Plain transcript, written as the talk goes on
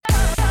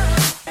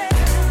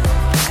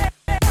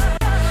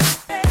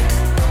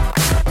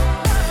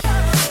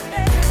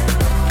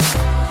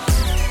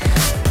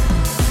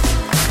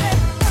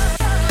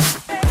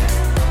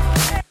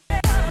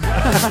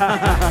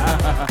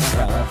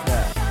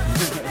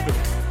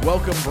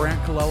Welcome, Brant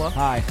Colella.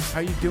 Hi. How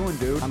you doing,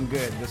 dude? I'm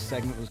good. This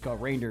segment was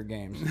called Reindeer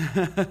Games.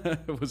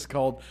 It was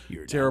called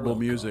Terrible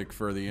Music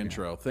for the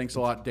intro. Thanks a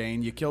lot,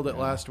 Dane. You killed it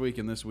last week,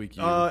 and this week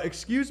you...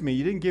 Excuse me,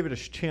 you didn't give it a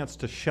chance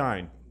to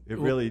shine. It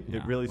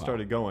really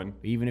started going.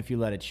 Even if you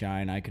let it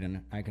shine, I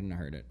couldn't have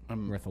heard it.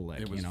 Worth a lick.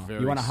 it was you know?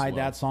 very You want to hide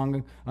slow. that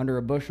song under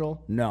a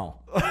bushel?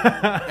 No.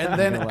 and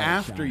then let it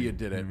after shine. you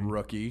did it,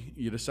 rookie,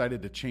 you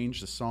decided to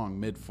change the song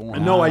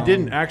mid-form. No, I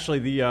didn't. Actually,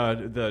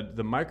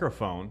 the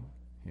microphone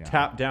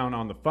tapped down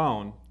on the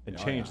phone and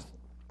changed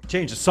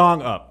the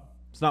song up.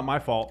 It's not my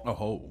fault.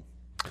 Oh.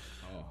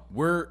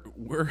 We're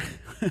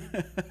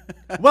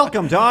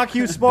Welcome to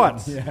RQ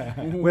Sports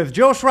with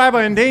Joe Schreiber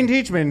and Dane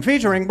Teachman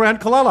featuring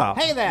Brant Colella.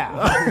 Hey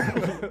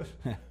there.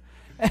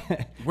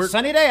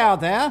 Sunny day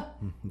out there.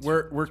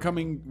 we're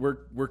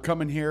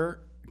coming here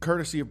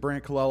courtesy of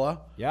Brant Colella.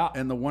 Yeah.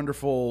 And the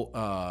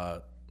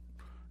wonderful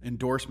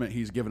endorsement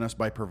he's given us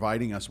by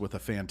providing us with a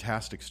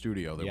fantastic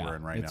studio that we're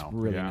in right it's now.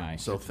 really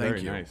nice. So It's thank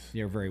very you. nice.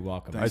 You're very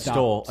welcome. I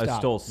stole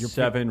You're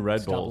 7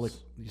 Red Stop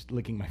Bulls. Just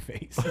licking my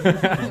face.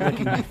 Just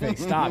licking my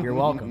face. Stop. You're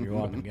welcome. You're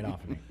welcome. Get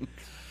off of me.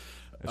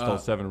 I stole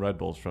 7 Red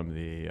Bulls from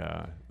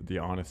the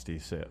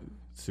Honesty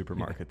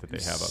supermarket that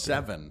they have up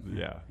 7.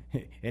 there.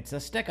 Yeah. It's a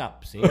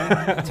stick-up, see?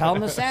 Tell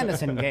them the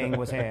Sanderson gang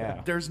was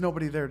here. There's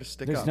nobody there to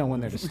stick There's up. no one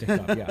there to stick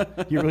up, yeah.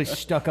 You really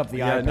stuck up the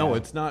Yeah, iPad. no,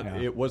 it's not.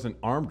 Yeah. It wasn't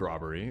armed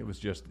robbery. It was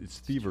just, it's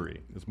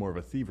thievery. It's more of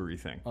a thievery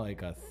thing.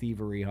 Like a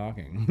thievery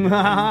hawking.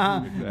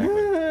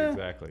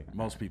 Exactly.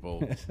 Most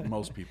people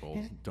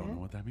don't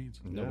know what that means.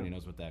 Nobody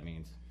knows what that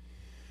means.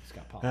 It's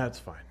got pop. That's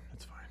fine.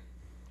 That's fine.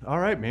 All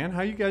right, man.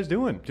 How you guys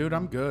doing? Dude,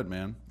 I'm good,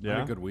 man. I had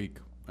Yeah? a good week.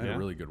 I had Yeah? a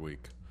really good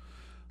week.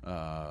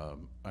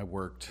 I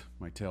worked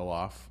my tail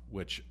off,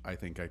 which I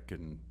think I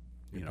can,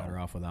 Better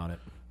off without it.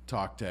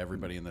 talk to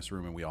everybody in this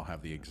room, and we all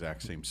have the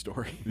exact same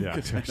story. Yeah,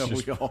 'Cause I know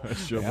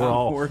we're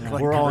all work like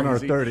we're all in our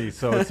crazy. 30s,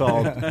 so it's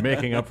all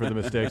making up for the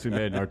mistakes we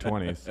made in our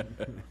 20s.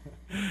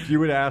 If you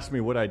would ask me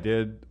what I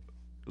did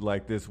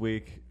like this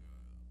week,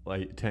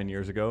 like 10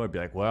 years ago, I'd be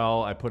like,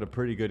 well, I put a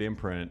pretty good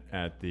imprint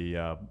at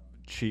the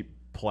cheap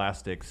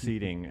plastic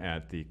seating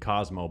at the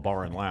Cosmo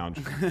Bar and Lounge.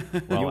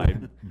 Well, I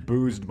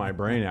boozed my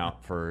brain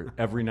out for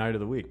every night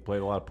of the week.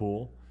 Played a lot of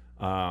pool.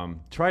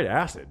 Tried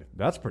acid.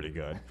 That's pretty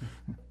good.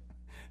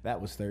 That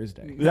was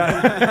Thursday.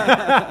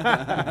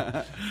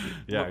 Yeah,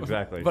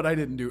 exactly. But I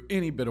didn't do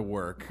any bit of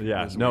work.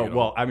 Yeah, this no. week at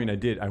Well, all. I mean, I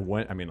did. I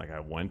went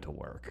to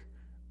work,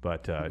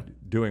 but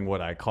doing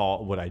what I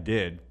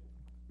did,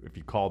 if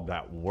you called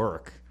that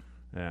work,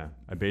 yeah,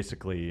 I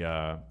basically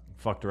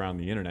fucked around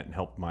the internet and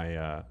helped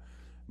my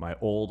my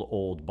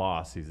old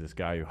boss. He's this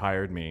guy who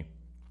hired me.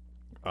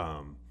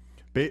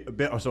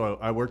 So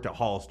I worked at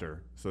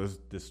Hollister. So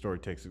this story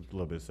takes a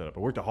little bit of setup. I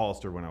worked at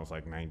Hollister when I was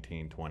like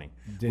 19, 20,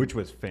 which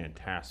was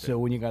fantastic. So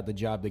when you got the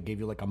job, they gave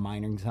you like a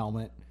mining's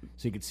helmet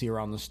so you could see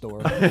around the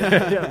store.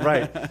 Yeah,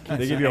 right.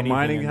 They give you a anything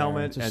mining in there.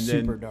 helmet, It's and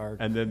super then dark.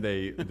 and then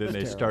they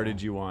terrible. started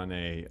you on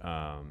a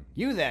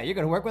You there, you're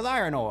going to work with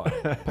iron ore.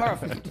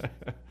 Perfect.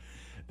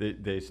 they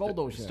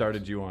Foldo shares.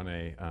 started you on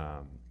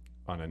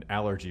an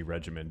allergy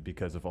regimen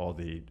because of all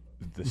the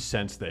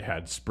scents they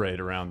had sprayed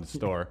around the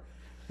store.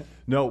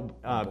 No,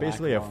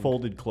 basically I lung.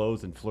 folded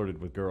clothes and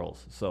flirted with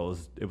girls, so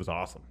it was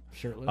awesome.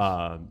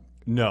 Shirtless?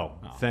 No,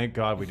 thank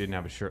God we didn't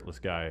have a shirtless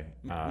guy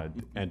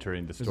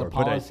entering the There's store. a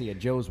policy at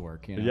Joe's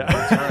work. You know?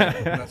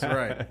 Yeah. That's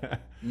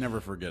right.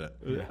 Never forget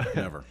it.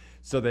 Never.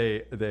 So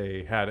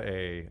they had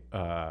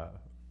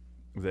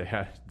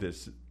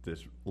this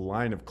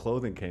line of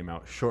clothing came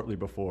out shortly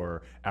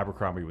before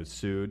Abercrombie was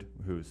sued,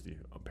 who's the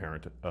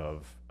parent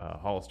of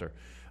Hollister.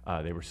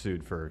 They were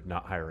sued for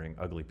not hiring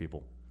ugly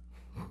people.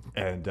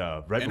 And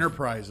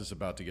Enterprise is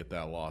about to get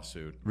that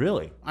lawsuit.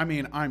 Really? I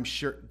mean, I'm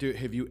sure. Dude,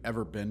 have you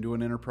ever been to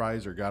an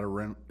Enterprise or got a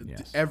rent?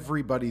 Yes.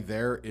 Everybody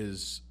there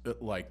is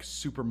like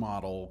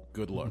supermodel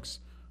good looks.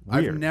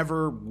 Weird. I've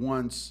never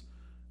once,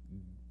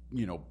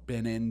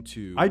 been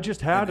into. I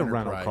just had an a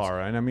rental Enterprise. car,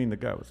 and I mean the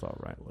guy was all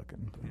right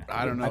looking.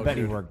 I don't know. I bet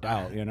he dude. worked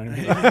out. You know what I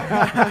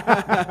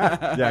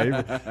mean?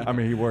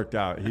 Yeah, he worked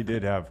out. He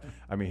did have.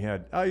 I mean, he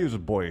was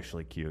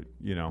boyishly cute,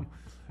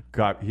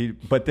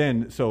 But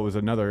then, so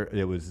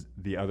it was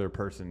the other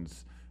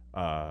person's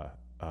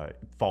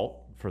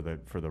fault for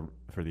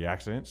the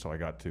accident. So I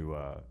got to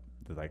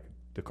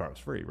the car was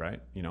free, right?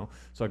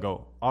 So I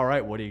go, all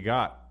right, what do you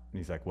got? And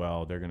he's like,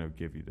 well, they're gonna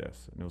give you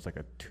this, and it was like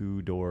a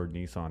 2-door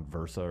Nissan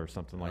Versa or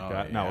something like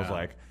that. And I was yeah.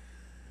 like,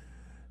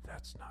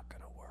 that's not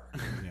gonna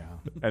work. Yeah.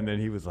 And then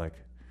he was like,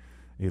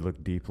 he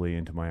looked deeply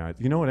into my eyes.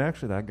 You know what?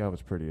 Actually, that guy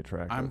was pretty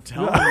attractive. I'm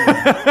telling you.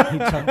 He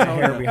tucked the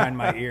hair behind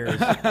my ears.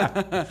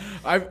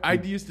 I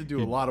used to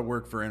do a lot of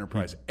work for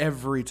Enterprise.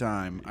 Every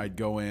time I'd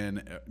go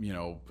in,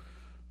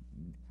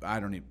 I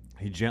don't even.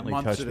 He gently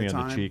months touched at me a on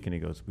the time. cheek, and he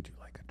goes, "Would you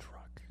like a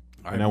truck?"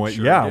 I'm And I went,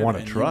 sure "Yeah, you I did. want a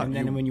And truck." And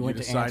then when you went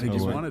to decided answer,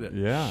 you you wanted it.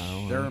 Yeah, I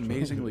want They're a truck.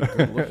 amazingly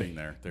good looking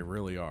there. They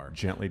really are.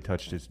 Gently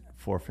touched his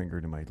forefinger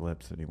to my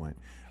lips, and he went,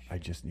 "I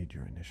just need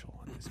your initial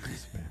on this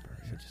piece of paper."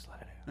 just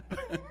let it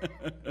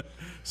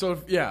So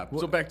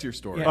back to your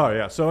story. Yeah. Oh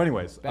yeah. So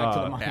anyways, Back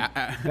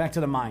to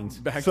the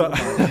mines. So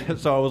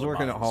I was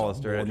working at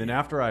Hollister, and then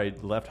after I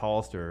left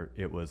Hollister,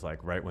 it was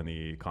like right when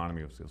the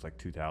economy was like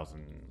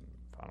 2000,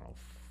 I don't know,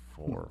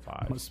 4 or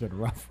 5. Must have been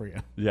rough for you.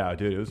 Yeah,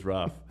 dude, it was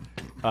rough.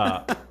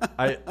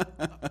 I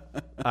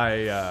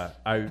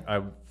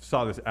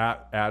saw this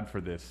ad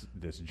for this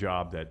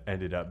job that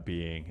ended up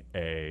being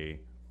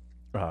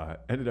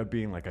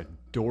like a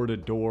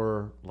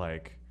door-to-door,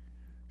 like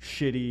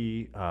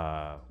shitty,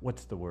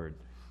 what's the word,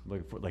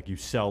 like you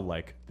sell,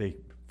 like they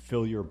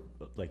fill your,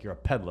 like you're a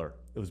peddler.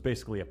 It was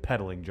basically a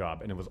peddling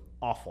job, and it was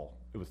awful.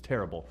 It was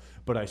terrible.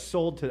 But I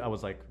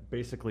was like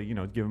basically,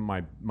 giving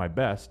my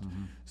best.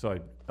 Mm-hmm. So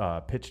I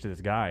pitched to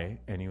this guy,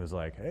 and he was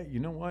like, hey, you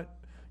know what?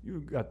 You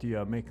got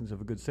the makings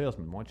of a good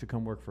salesman. Why don't you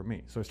come work for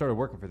me? So I started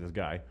working for this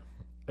guy,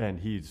 and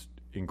he's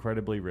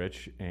incredibly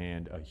rich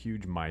and a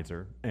huge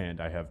miser,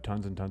 and I have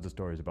tons and tons of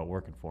stories about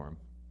working for him.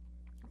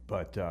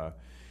 But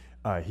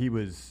he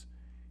was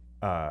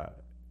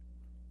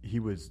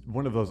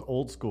one of those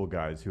old school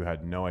guys who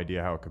had no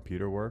idea how a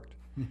computer worked.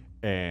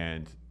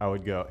 And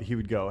he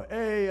would go,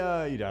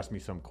 hey, he'd ask me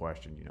some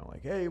question,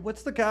 like, hey,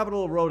 what's the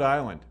capital of Rhode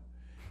Island?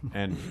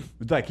 And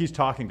like he's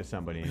talking to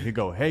somebody, and he'd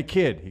go, hey,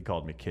 kid. He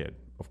called me kid,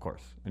 of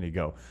course. And he'd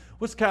go,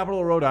 what's the capital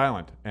of Rhode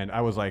Island? And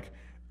I was like,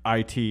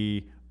 IT,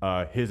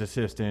 his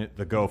assistant,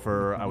 the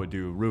gopher. I would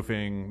do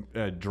roofing,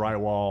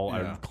 drywall.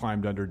 Yeah. I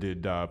climbed under,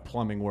 did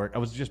plumbing work. I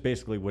was just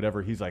basically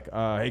whatever. He's like,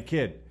 hey,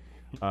 kid,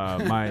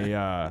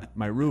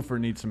 my roofer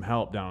needs some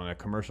help down in a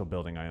commercial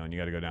building I own. You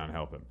got to go down and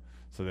help him.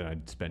 So then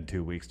I'd spend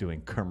 2 weeks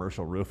doing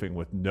commercial roofing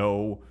with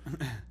no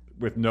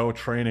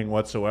training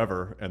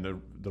whatsoever. And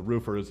the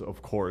roofers,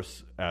 of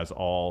course, as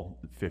all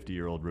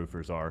 50-year-old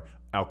roofers are,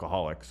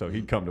 alcoholic. So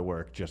he'd come to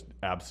work just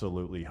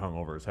absolutely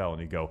hungover as hell,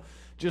 and he'd go,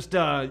 just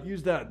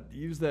use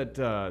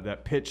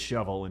that pitch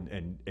shovel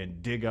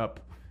and dig up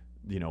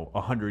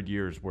 100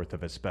 years worth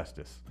of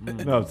asbestos.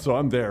 So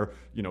I'm there,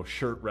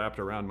 shirt wrapped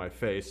around my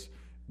face,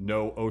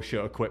 no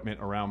OSHA equipment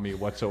around me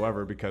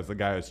whatsoever because the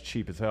guy was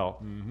cheap as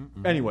hell. Mm-hmm,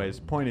 mm-hmm.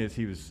 Anyways, point is,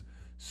 he was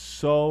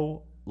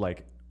so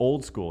like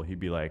old school. He'd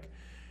be like,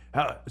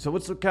 so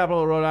what's the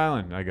capital of Rhode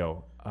Island? And I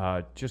go,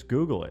 just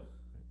Google it.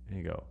 And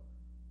he'd go,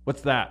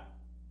 what's that?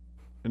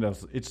 And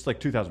it's like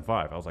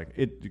 2005. I was like,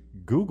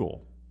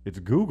 Google. It's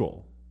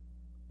Google.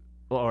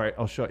 Well, all right,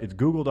 I'll show you. It's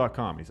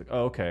google.com. He's like,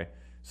 oh, okay.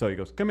 So he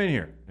goes, come in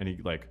here. And he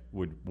like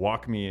would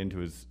walk me into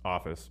his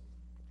office,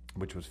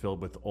 which was filled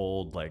with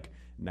old like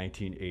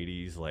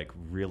 1980s, like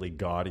really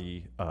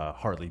gaudy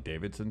Harley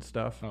Davidson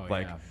stuff. Oh,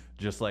 like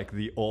just like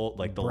the old,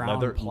 like the brown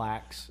leather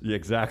plaques. Yeah,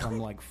 exactly. From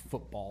like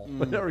football.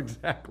 Yeah,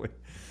 exactly.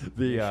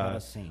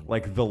 The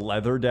like the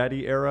leather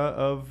daddy era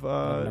of.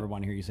 I never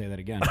want to hear you say that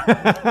again.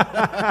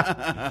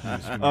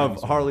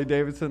 Of Harley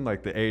Davidson,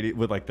 like the 80s,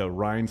 with like the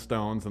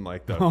rhinestones and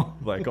like the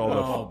like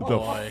all the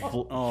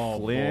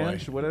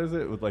flange. What is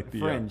it with like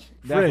the fringe?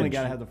 Definitely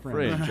gotta have the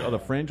fringe. Oh, the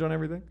fringe on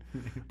everything.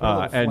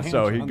 And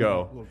so he'd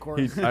go.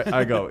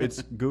 I go.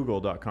 It's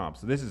google.com.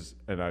 So this is,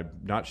 and I'm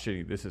not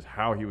shitting. This is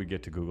how he would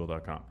get to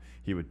google.com.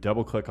 He would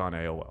double click on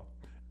AOL.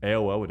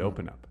 AOL would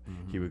open up.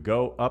 Mm-hmm. He would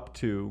go up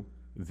to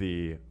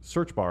the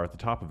search bar at the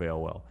top of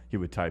AOL. He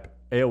would type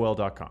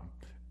AOL.com.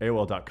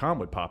 AOL.com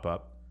would pop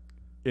up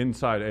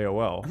inside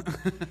AOL.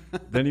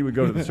 Then he would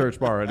go to the search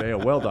bar at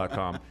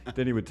AOL.com.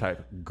 Then he would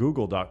type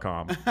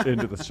Google.com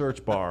into the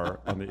search bar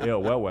on the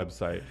AOL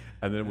website,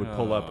 and then it would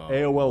pull up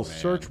AOL's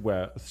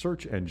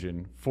search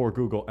engine for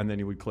Google, and then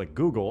he would click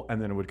Google,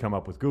 and then it would come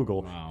up with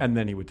Google, and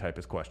then he would type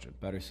his question.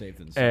 Better safe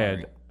than sorry.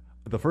 And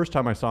the first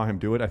time I saw him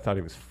do it, I thought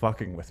he was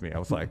fucking with me. I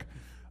was like,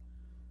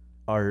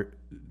 I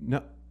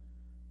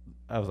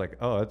was like,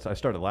 oh, I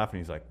started laughing.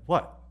 He's like,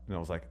 what? And I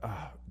was like,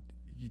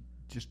 you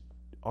just,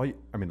 I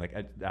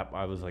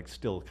was like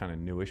still kind of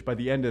newish. By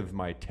the end of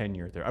my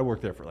tenure there, I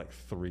worked there for like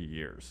 3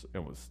 years.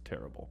 It was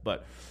terrible.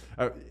 But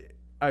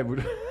I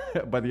would,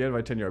 by the end of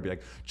my tenure, I'd be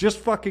like, just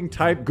fucking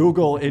type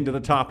Google into the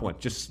top one.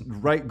 Just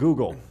write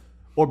Google.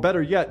 Or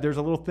better yet, there's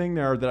a little thing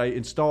there that I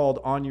installed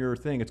on your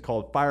thing. It's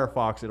called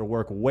Firefox. It'll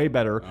work way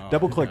better.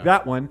 Double-click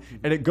that one,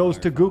 and it goes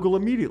to Google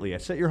immediately. I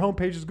set your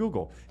homepage as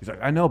Google. He's like,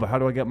 I know, but how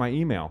do I get my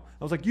email?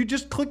 I was like, you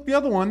just click the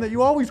other one that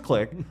you always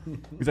click.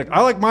 He's like,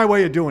 I like my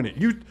way of doing it.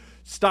 You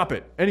stop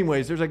it.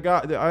 Anyways, there's a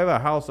guy. I have a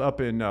house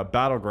up in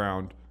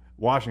Battleground,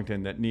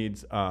 Washington, that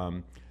needs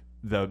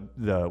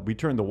we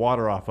turned the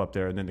water off up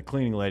there, and then the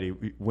cleaning lady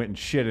went and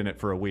shit in it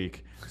for a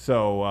week.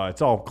 So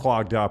it's all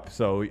clogged up.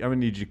 So I'm going to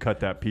need you to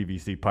cut that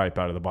PVC pipe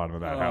out of the bottom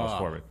of that house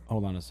for me.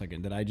 Hold on a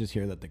second. Did I just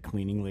hear that the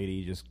cleaning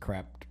lady just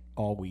crapped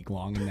all week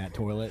long in that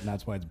toilet, and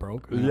that's why it's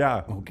broke?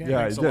 Yeah. Okay. Yeah,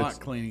 Thanks a lot,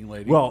 cleaning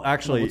lady. Well,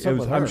 actually, it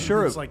was, I'm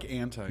sure it's like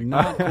anti.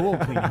 Not cool,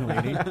 cleaning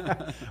lady.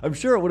 I'm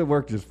sure it would have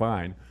worked just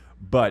fine.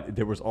 But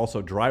there was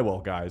also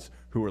drywall guys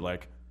who were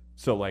like,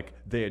 so like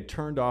they had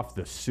turned off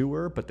the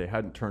sewer, but they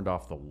hadn't turned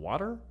off the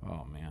water.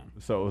 Oh man!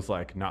 So it was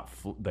like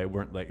they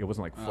weren't like, it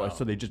wasn't like flush.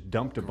 So they just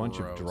dumped a bunch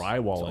of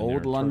drywall in old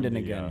there. London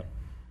again.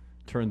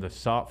 turn the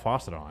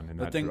faucet on, and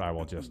that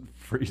drywall just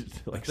freezes.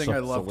 Like, the thing I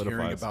love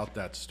hearing about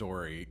that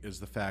story is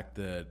the fact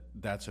that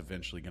that's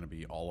eventually going to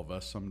be all of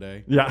us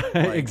someday. Yeah,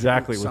 like,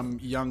 exactly. Some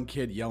young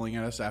kid yelling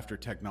at us after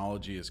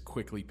technology has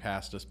quickly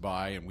passed us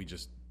by, and we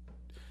just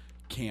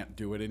can't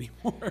do it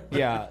anymore.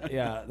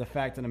 Yeah. The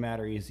fact of the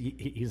matter is,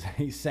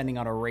 he's sending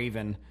out a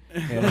raven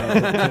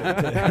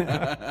to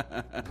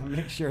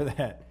make sure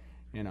that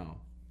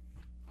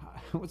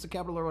what's the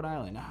capital of Rhode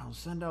Island? I'll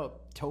send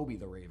out Toby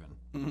the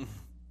Raven.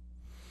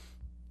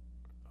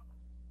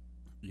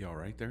 You all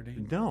right there,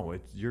 Dave? No,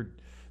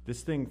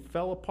 this thing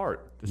fell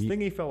apart.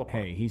 Thingy fell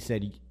apart. Hey, he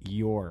said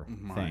your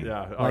thing.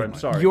 Yeah, all right, I'm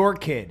sorry. Your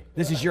kid.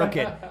 This is your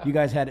kid. You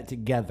guys had it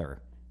together.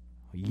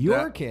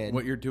 Your kid.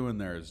 What you're doing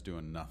there is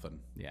doing nothing.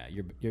 Yeah,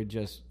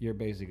 you're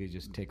basically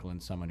just tickling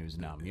someone who's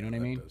numb. You know what I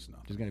mean?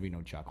 There's going to be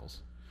no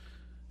chuckles.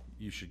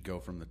 You should go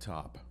from the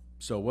top.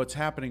 So what's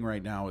happening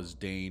right now is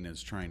Dane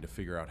is trying to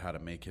figure out how to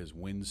make his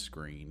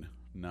windscreen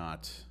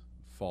not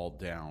fall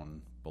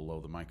down below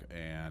the mic,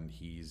 and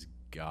he's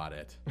got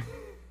it.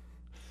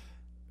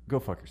 Go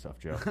fuck yourself,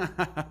 Joe.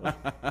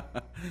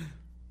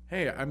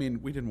 Hey, I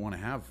mean, we didn't want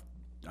to have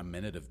a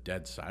minute of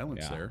dead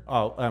silence there.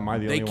 Oh, am I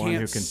the only one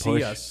who can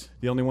push? Us.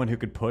 The only one who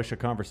could push a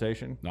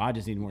conversation? No, I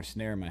just need more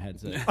snare in my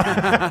headset.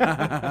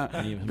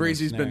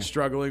 Breezy's been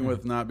struggling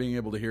with not being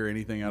able to hear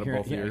anything out of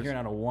both ears. Hearing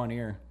out of one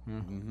ear.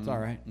 It's all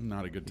right.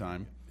 Not a good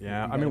time.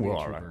 Yeah, I mean, we're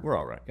all right. We're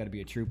all right. Got to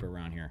be a trooper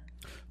around here.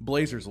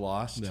 Blazers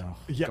lost. No.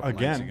 Yeah, a couple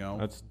again.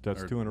 nights ago,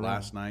 That's 2 in a row.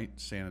 Last night,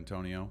 San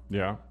Antonio.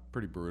 Yeah.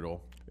 Pretty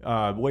brutal.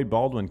 Wade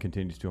Baldwin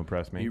continues to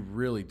impress me. He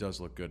really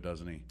does look good,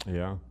 doesn't he?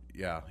 Yeah.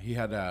 Yeah, he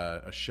had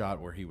a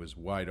shot where he was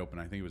wide open.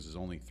 I think it was his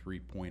only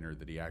three-pointer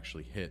that he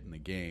actually hit in the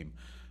game.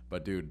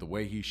 But, dude, the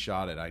way he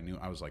shot it, I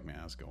was like, man,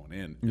 that's going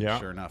in. And yeah.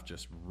 sure enough,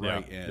 just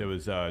right in. It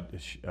was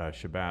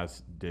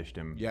Shabazz dished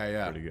him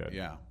pretty good.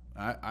 Yeah.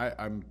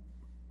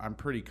 I'm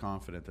pretty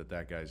confident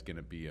that guy's going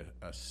to be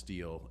a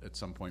steal at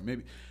some point.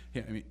 Maybe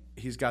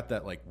he's got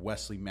that like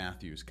Wesley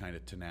Matthews kind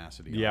of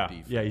tenacity on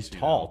defense. Yeah, he's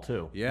tall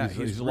too. Yeah,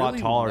 he's a really lot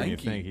taller lanky.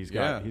 than you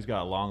think. He's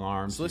got long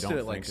arms. He's listed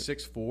at like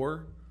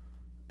 6'4".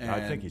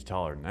 I think he's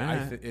taller than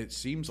that. It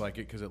seems like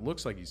it because it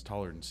looks like he's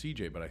taller than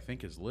CJ, but I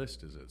think his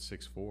list is at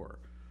 6'4". Oh,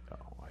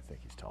 I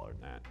think he's taller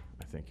than that.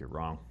 I think you're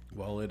wrong.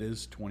 Well, it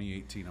is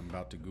 2018. I'm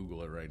about to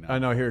Google it right now. I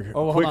know. Here,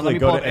 hold quickly on. Let me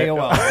go pull to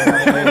AOL.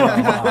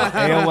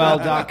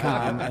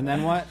 AOL.com. And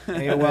then what?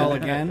 AOL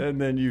again?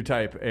 And then you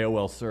type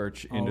AOL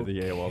search into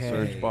the AOL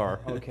search bar.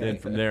 Okay. Then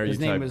from there you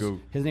type Google.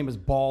 His name is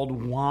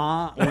Baldwin.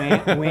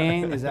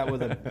 Is that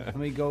with a... Let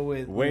me go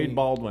with... Wade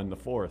Baldwin, the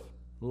fourth.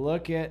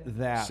 Look at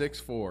that.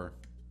 6'4",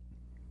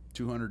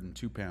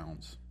 202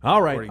 pounds.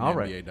 All right.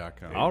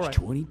 NBA.com. All right.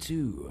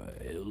 22,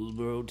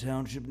 Hillsborough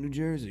Township, New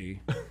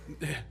Jersey.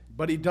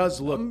 But he does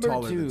look Number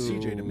taller than 2.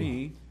 CJ to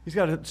me. He's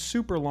got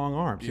super long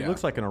arms. Yeah. He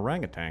looks like an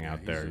orangutan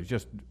out there. He's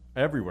just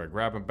everywhere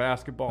grabbing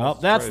basketballs. Well,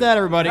 that's that,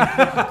 everybody.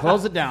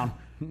 Close it down.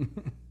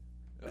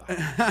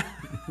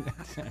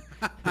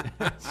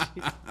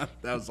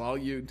 That was all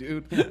you,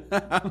 dude. You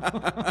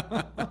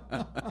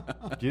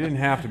didn't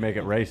have to make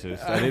it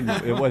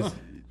racist. It was,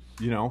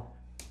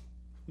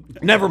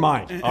 Never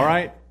mind. All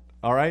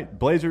right.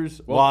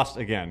 Blazers lost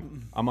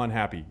again. I'm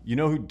unhappy. You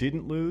know who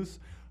didn't lose?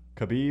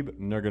 Khabib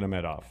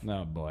Nurmagomedov.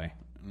 Oh, boy.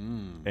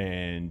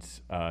 And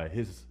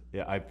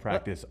I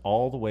practiced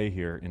all the way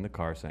here in the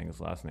car saying his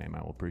last name.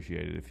 I will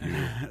appreciate it if you.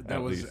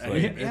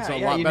 It's a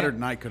lot better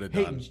than I could have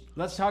done.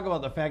 Let's talk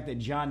about the fact that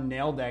John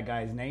nailed that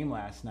guy's name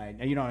last night.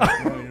 You don't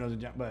really know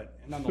John, but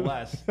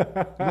nonetheless,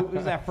 who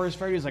was that first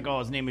phrase? He was like, "Oh,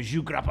 his name is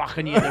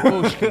Yukrapachany,"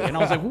 and I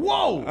was like,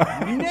 "Whoa,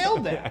 you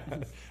nailed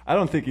that!" I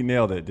don't think he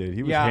nailed it, dude.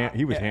 He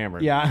was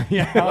hammered. Yeah.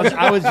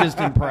 I was just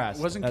impressed.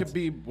 Wasn't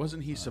Khabib?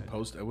 Wasn't he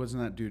supposed to?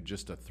 Wasn't that dude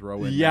just a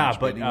throw-in? Yeah,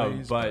 but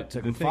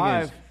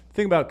the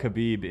thing about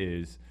Khabib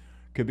is.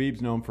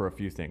 Khabib's known for a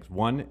few things.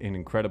 One, an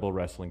incredible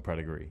wrestling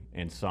pedigree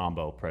and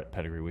sambo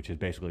pedigree, which is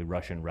basically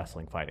Russian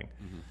wrestling fighting.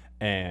 Mm-hmm.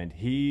 And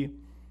he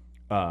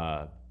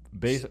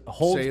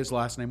holds... Say his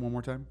last name one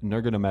more time.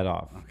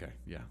 Nurmagomedov. Okay,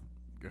 yeah.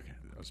 Okay,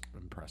 that was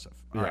impressive.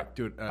 All right,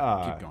 dude,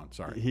 keep going.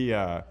 Sorry.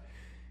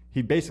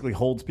 He basically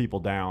holds people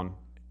down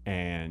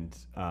and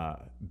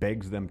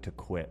begs them to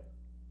quit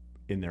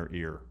in their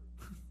ear.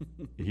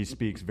 He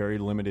speaks very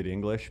limited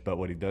English, but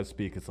what he does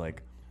speak is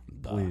like,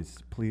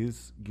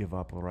 Please give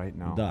up right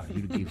now.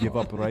 Give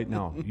up right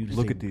now.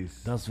 Look at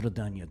this. Das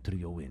Radanya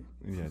trio win.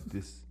 Yeah,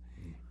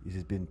 it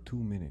has been 2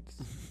 minutes.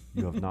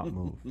 You have not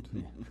moved.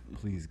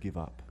 Please give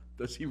up.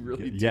 Does he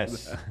really do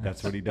Yes, that?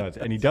 that's what he does.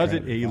 And he does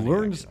it. He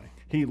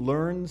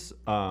learns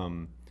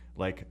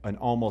like an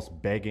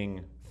almost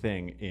begging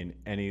thing in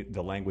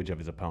the language of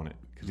his opponent.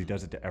 Because he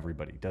does it to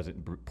everybody. He does it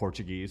in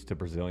Portuguese to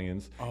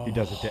Brazilians. Oh. He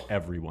does it to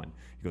everyone.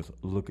 He goes,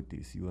 look at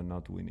this. You are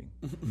not winning.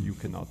 You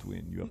cannot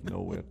win. You have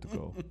nowhere to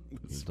go.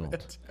 You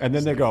don't. And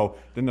then they're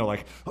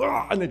like,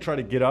 ah! And they try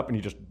to get up, and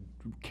he just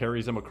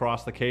carries them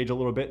across the cage a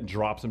little bit and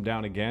drops them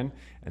down again.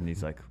 And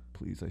he's like,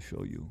 please, I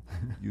show you.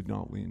 You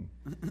not win.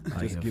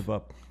 Just give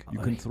up. You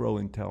can throw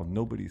in towel.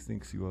 Nobody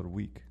thinks you are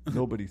weak.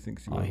 Nobody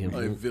thinks you are weak.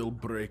 I will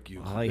break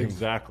you.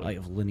 Exactly. I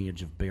have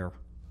lineage of bear.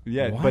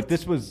 Yeah, What? but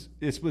this was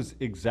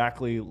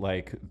exactly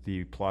like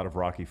the plot of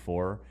Rocky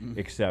 4,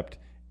 except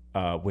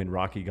when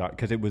Rocky got,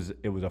 because it was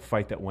a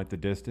fight that went the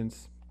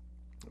distance,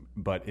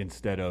 but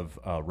instead of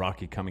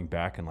Rocky coming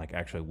back and like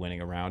actually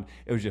winning a round,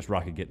 it was just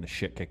Rocky getting the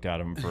shit kicked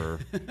out of him for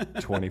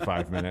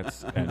 25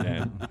 minutes, and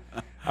then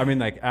I mean,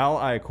 like Al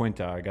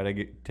Iaquinta, I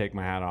gotta take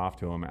my hat off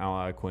to him. Al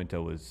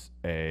Iaquinta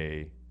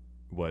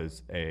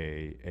was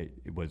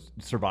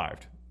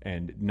survived,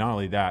 and not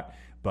only that,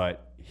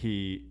 but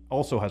he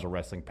also has a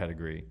wrestling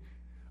pedigree.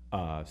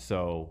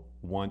 So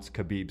once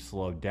Khabib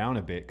slowed down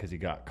a bit because he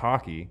got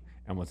cocky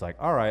and was like,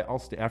 all right, I'll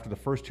stay. After the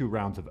first 2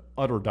 rounds of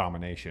utter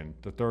domination,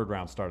 the third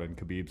round started and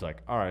Khabib's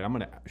like, all right, I'm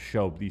going to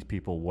show these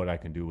people what I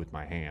can do with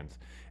my hands.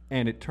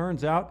 And it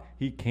turns out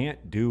he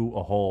can't do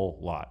a whole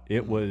lot.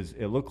 It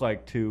didn't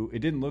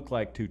look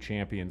like 2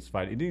 champions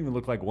fight. It didn't even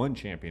look like 1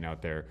 champion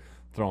out there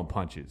throwing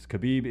punches.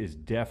 Khabib is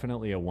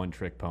definitely a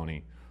one-trick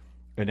pony.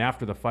 And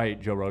after the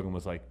fight, Joe Rogan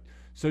was like,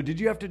 so did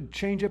you have to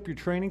change up your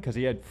training? Because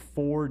he had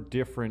 4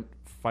 different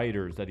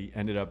fighters that he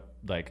ended up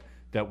like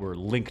that were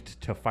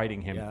linked to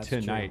fighting him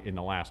tonight in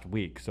the last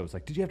week. So it's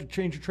like, did you have to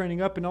change your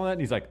training up and all that?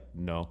 And he's like,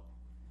 no.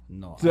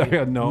 No.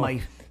 No. My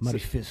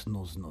fist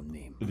knows no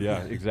name.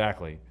 Yeah,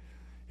 exactly.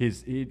 He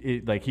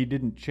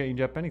didn't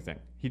change up anything.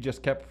 He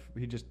just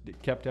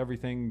kept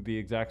everything the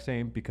exact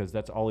same because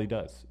that's all he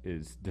does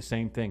is the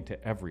same thing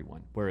to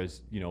everyone.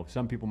 Whereas,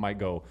 some people might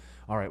go,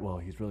 all right, well,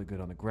 he's really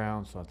good on the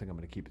ground, so I think I'm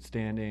going to keep it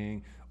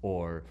standing.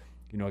 Or,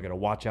 I got to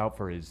watch out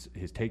for his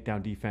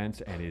takedown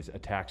defense and his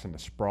attacks in the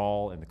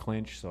sprawl and the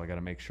clinch. So I got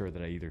to make sure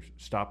that I either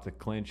stop the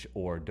clinch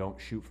or don't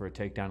shoot for a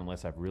takedown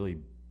unless I've really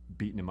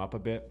beaten him up a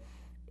bit.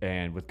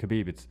 And with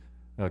Khabib, it's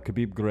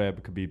Khabib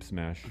grab, Khabib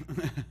smash.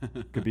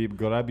 Khabib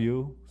grab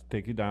you,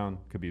 take you down,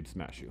 Khabib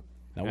smash you.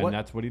 Now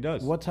that's what he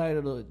does. What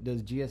title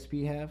does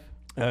GSP have?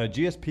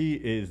 GSP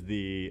is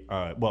the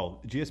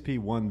GSP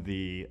won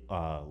the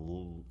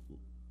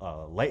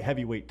light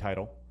heavyweight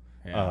title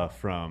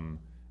from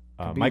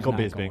Michael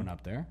Bisping. Going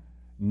up there.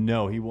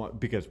 No, he won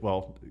because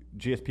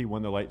GSP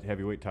won the light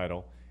heavyweight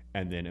title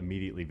and then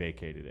immediately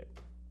vacated it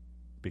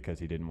because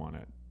he didn't want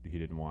it. He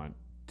didn't want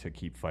to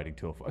keep fighting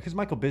because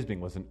Michael Bisping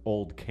was an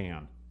old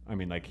can. I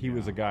mean, like he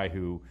was a guy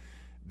who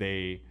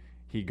he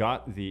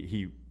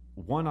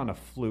won on a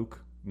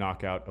fluke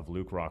knockout of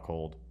Luke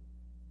Rockhold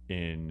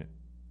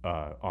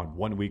on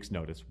 1 week's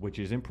notice, which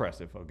is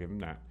impressive. I'll give him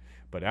that.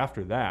 But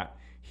after that,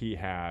 he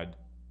had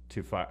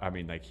to fight. I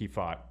mean, like he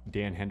fought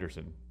Dan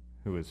Henderson,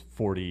 who was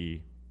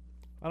 40.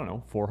 I don't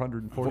know,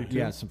 442.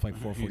 Yeah, something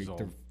like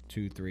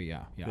 442, 3.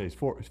 Yeah. He's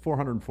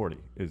 440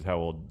 is how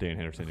old Dan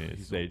Henderson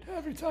is.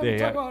 Every time we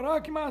talk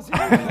about Akimasi.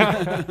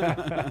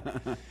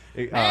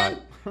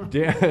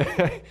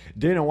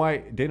 Dana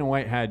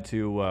White had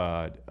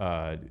to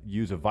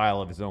use a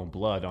vial of his own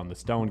blood on the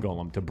stone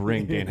golem to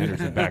bring Dan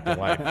Henderson back to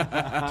life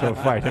to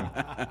fight him.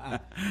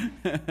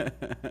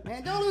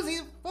 Man, don't lose.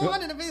 He's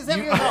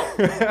 457 years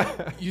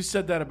old. You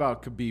said that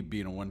about Khabib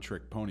being a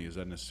one-trick pony. Is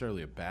that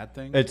necessarily a bad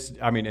thing?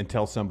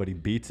 Until somebody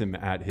beats him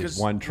at his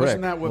one trick.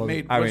 Wasn't that what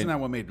made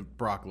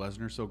Brock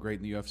Lesnar so great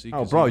in the UFC?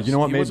 Oh, bro, you know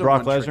what made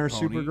Brock Lesnar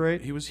super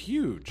great? He was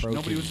huge. Protein.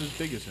 Nobody was as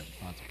big as him.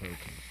 Lots of protein.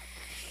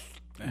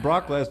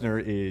 Brock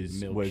Lesnar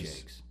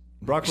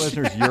Brock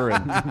Lesnar's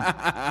urine.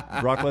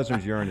 Brock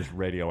Lesnar's urine is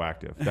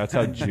radioactive. That's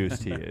how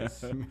juiced he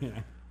is.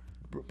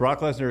 Brock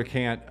Lesnar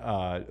can't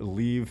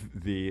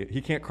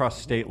he can't cross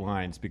state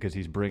lines because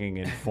he's bringing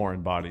in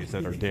foreign bodies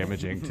that are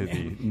damaging to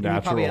the natural.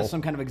 He probably has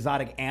some kind of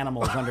exotic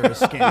animals under his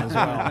skin as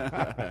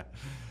well.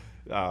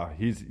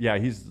 He's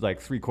like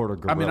 3/4 gorilla.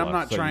 I mean, I'm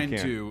not so trying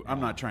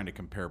to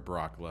compare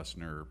Brock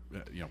Lesnar,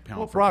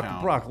 pound for Brock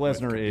pound. Brock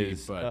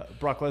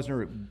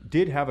Lesnar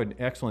did have an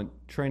excellent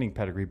training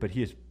pedigree, but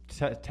he is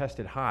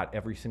tested hot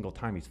every single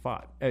time he's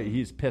fought.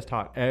 He's pissed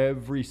hot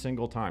every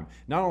single time.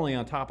 Not only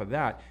on top of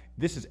that,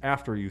 this is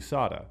after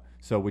USADA,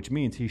 so which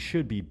means he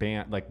should be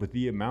banned. Like with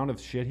the amount of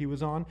shit he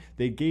was on,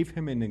 they gave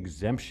him an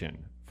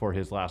exemption for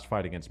his last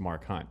fight against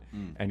Mark Hunt.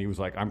 And he was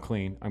like, I'm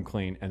clean.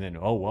 And then,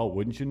 oh, well,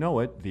 wouldn't you know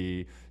it,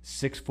 the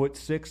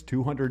 6'6",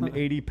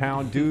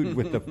 280-pound dude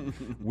with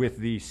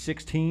the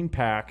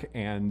 16-pack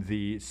and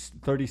the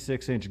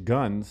 36-inch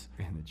guns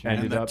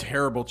and the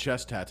terrible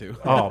chest tattoo.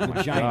 Oh, my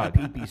The giant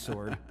pee-pee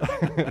sword.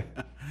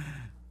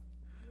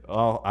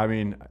 Oh, I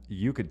mean,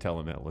 you could tell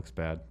him it looks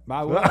bad.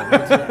 I will.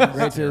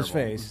 Right to his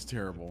face. It's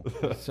terrible.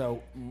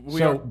 So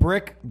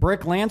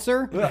Brick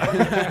Lancer,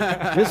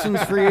 this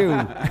one's for you.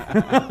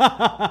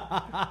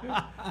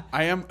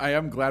 I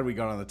am glad we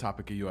got on the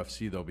topic of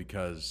UFC though,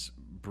 because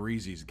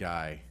Breezy's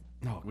guy.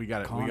 We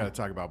got to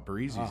talk about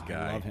Breezy's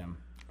guy. I love him.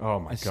 Oh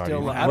my god!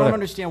 I don't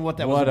understand what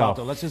that was about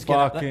though. Let's just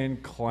get fucking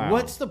clown.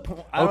 What's the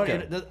point? I don't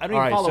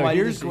even follow so why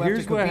you here's just go after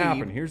what Khabib,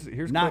 happened.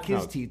 Here's knock Cliff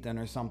his Notes. teeth in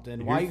or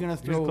something. Why are you gonna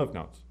Here's Cliff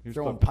Notes.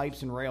 throwing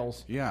pipes and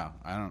rails? Yeah,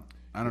 I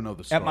don't know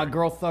the story. At my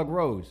girl Thug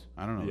Rose.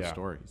 I don't know the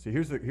story. So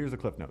here's the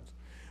Cliff Notes.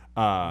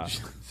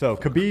 So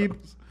Khabib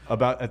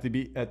at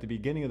the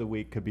beginning of the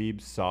week,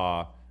 Khabib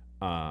saw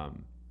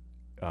Artem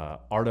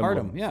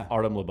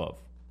Lubov.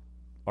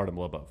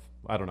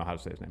 I don't know how to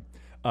say his name.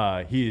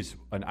 He's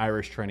an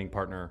Irish training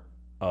partner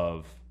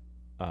of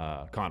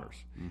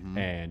Connor's.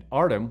 And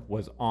Artem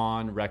was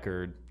on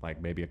record,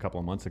 like maybe a couple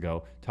of months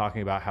ago,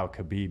 talking about how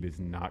Khabib is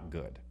not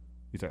good.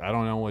 He's like, I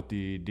don't know what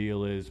the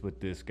deal is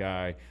with this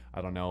guy.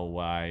 I don't know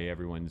why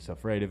everyone's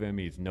afraid of him.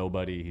 He's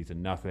nobody. He's a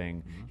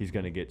nothing. He's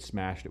going to get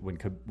smashed.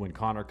 When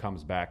Connor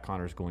comes back,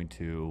 Connor's going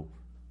to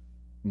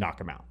knock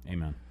him out.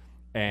 Amen.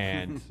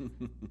 And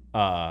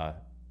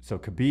so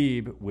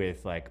Khabib,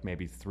 with like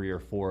maybe 3 or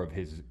 4 of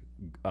his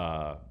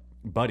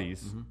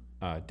buddies,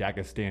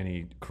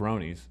 Dagestani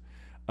cronies,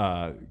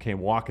 came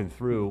walking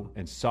through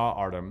and saw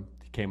Artem.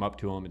 He came up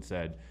to him and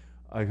said,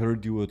 I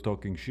heard you were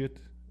talking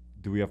shit.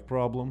 Do we have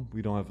problem?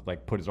 We don't have,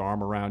 like, put his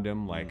arm around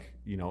him, like,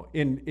 you know,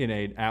 in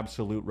an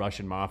absolute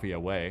Russian mafia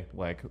way.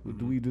 Like,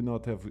 do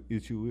not have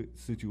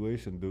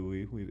situation, do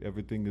we?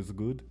 Everything is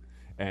good?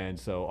 And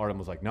so Artem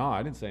was like, no,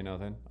 I didn't say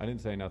nothing.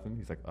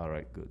 He's like, all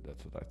right, good.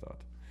 That's what I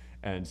thought.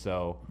 And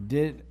so.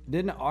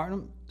 Didn't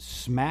Artem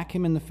smack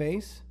him in the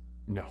face?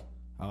 No.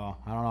 Oh,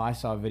 I don't know. I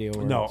saw a video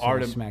where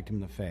Artem smacked him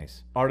in the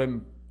face.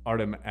 Artem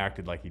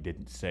acted like he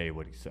didn't say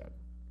what he said.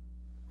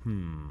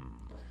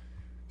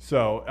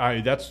 So,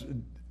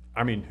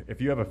 I mean, if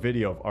you have a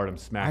video of Artem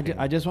smacking,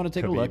 I just want to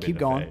take a look. Keep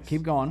going.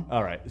 Keep going.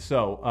 All right.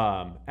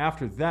 So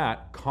after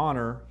that,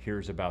 Connor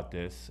hears about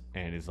this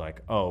and is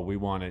like, "Oh, you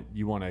want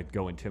to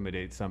go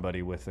intimidate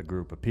somebody with a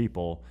group of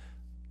people?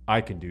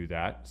 I can do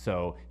that."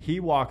 So he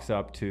walks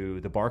up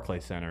to the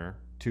Barclays Center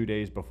 2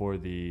 days before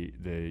the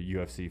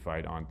UFC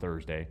fight on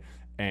Thursday,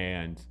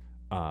 and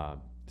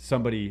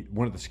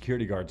one of the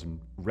security guards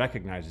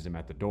recognizes him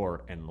at the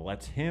door and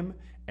lets him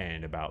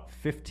and about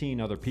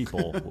 15 other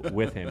people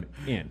with him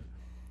in.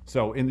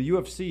 So in the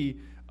UFC,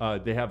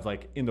 they have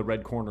like in the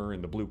red corner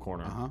and the blue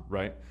corner,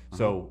 right?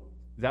 So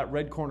that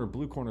red corner,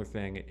 blue corner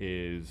thing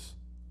is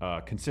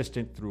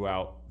consistent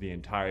throughout the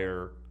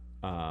entire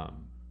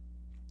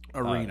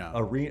arena.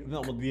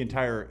 The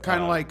entire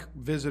kind of like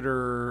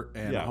visitor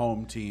and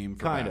home team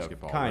for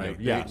basketball. Kind right?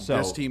 of, yeah. So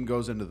this team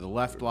goes into the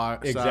left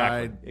side.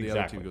 The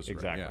other team goes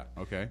right. Yeah.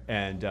 Okay.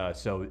 And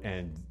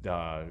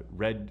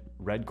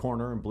red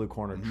corner and blue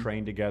corner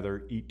train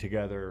together, eat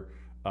together.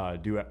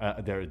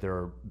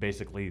 They're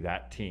basically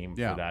that team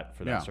for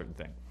that certain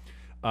thing.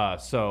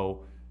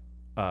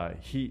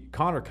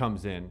 Connor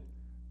comes in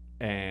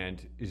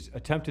and is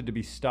attempted to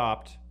be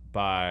stopped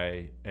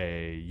by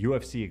a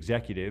UFC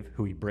executive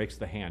who he breaks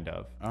the hand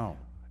of. Oh,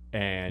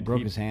 and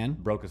broke his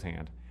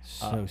hand.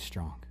 So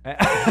strong. So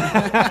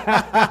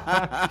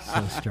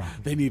strong.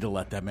 They need to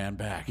let that man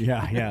back.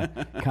 Yeah.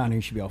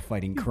 Connor should be out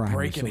fighting crime.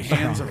 Breaking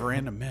hands of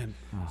random men.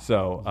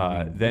 So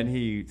then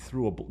he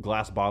threw a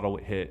glass bottle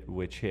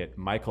which hit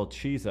Michael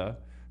Chiesa,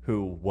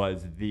 who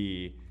was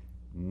the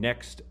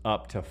next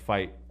up to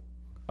fight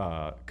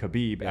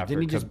Khabib after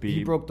Khabib.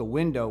 He broke the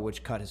window,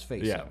 which cut his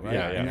face up, right?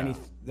 And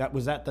then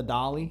was that the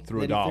dolly?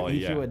 Threw a dolly.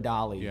 He threw a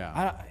dolly.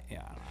 Yeah.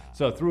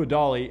 So threw a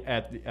dolly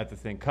at the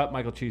thing, cut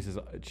Michael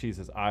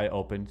Chiesa's eye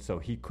open, so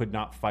he could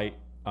not fight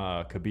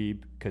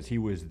Khabib because he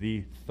was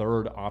the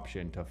third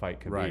option to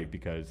fight Khabib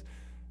because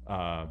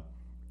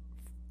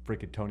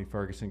freaking Tony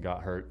Ferguson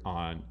got hurt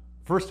on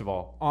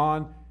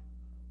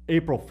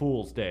April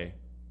Fool's Day.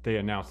 They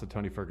announced that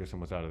Tony Ferguson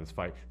was out of this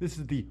fight. This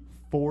is the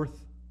 4th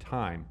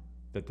time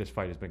that this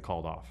fight has been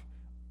called off.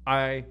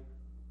 I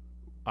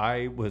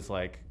was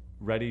like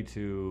ready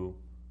to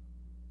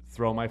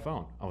throw my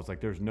phone. I was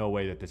like, there's no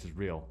way that this is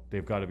real.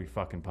 They've got to be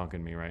fucking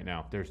punking me right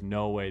now. There's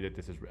no way that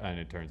this is, and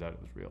it turns out it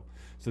was real.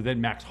 So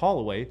then Max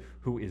Holloway,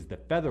 who is the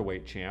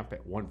featherweight champ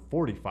at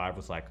 145,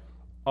 was like,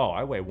 oh,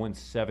 I weigh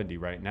 170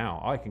 right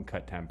now. I can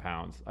cut 10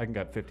 pounds. I can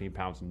cut 15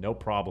 pounds, no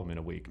problem in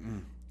a week.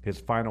 His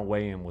final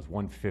weigh-in was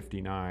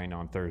 159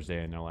 on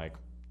Thursday, and they're like,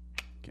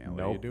 can't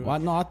let you do it. Well,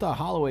 no, I thought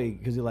Holloway,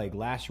 because he like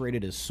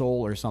lacerated his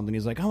soul or something.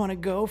 He's like, I want to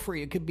go for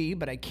you, Khabib,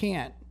 but I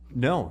can't.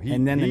 No, the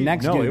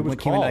next dude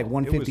came in like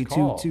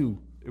 152 too.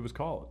 It was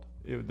called.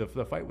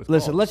 The fight was.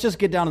 Listen, called. let's just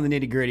get down to the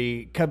nitty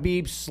gritty.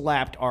 Khabib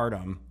slapped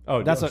Artem.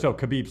 So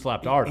Khabib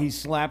slapped Artem. He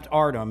slapped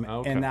Artem,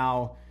 and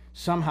now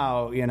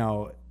somehow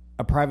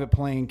a private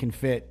plane can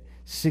fit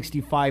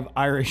 65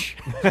 Irish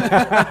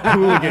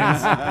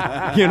hooligans.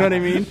 You know what I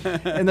mean?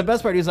 And the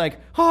best part, he's like,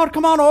 "Oh,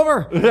 come on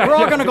over. We're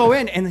all gonna go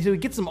in," and so he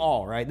gets them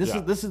all right. This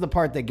is the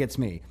part that gets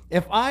me.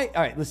 If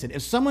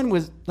someone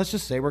was, let's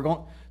just say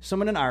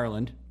someone in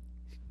Ireland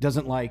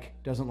doesn't like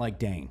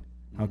Dane,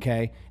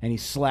 okay, and he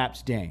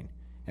slaps Dane,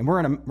 and we're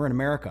in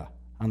America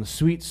on the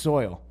sweet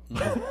soil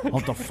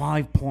of the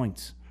 5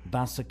 points.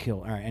 That's a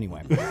kill. All right,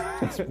 anyway.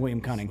 That's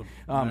William Cunning.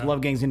 Love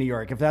Gangs in New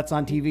York. If that's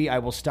on TV, I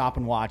will stop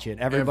and watch it.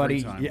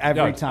 Everybody,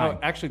 every time.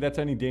 Actually, that's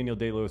any Daniel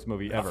Day-Lewis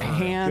movie ever.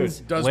 Hands.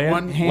 Does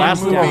one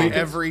movie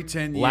every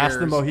 10 years Last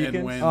the Mohicans?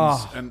 And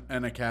wins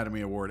an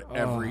Academy Award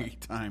every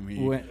time he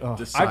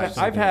decides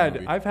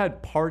I've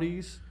had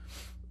parties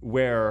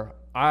where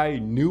I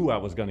knew I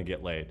was going to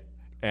get laid.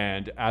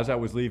 And as I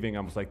was leaving, I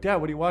was like, Dad,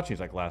 what are you watching?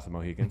 He's like, Last of the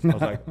Mohicans. I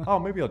was like, oh,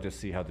 maybe I'll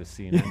just see how this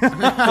scene ends. So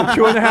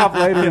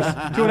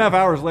 2.5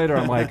 hours later,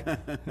 I'm like,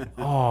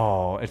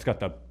 oh, it's got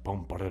the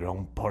boom,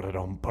 ba-da-dum,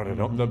 ba-da-dum,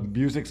 ba-da-dum. The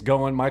music's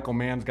going. Michael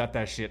Mann's got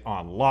that shit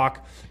on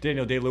lock.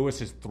 Daniel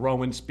Day-Lewis is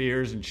throwing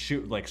spears and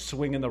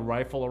swinging the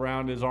rifle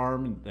around his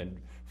arm and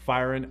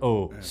firing.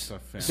 Oh,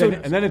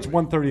 and then it's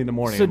 1:30 in the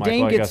morning. So I'm like,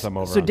 Dane I guess I'm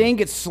over. So Dane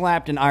gets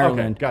slapped in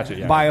Ireland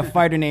gotcha, by a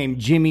fighter named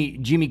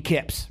Jimmy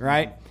Kipps,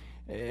 right?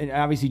 And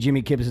obviously,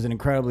 Jimmy Kipps is an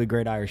incredibly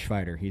great Irish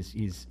fighter.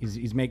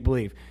 He's make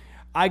believe.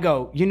 I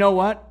go, you know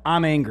what?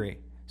 I'm angry,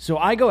 so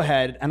I go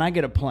ahead and I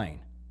get a plane.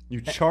 You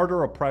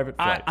charter a private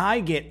flight. I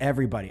get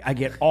everybody. I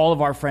get all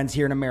of our friends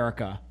here in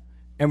America.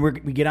 And we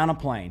get on a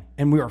plane,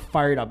 and we are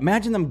fired up.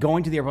 Imagine them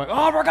going to the airport, like,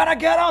 oh, we're going to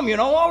get them,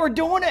 we're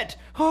doing it.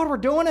 Oh, we're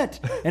doing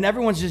it. And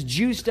everyone's just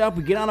juiced up.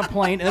 We get on a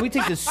plane, and then we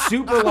take this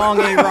super long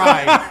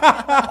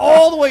ride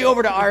all the way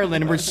over to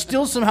Ireland, and we're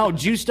still somehow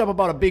juiced up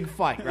about a big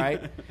fight,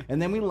 right?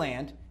 And then we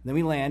land, and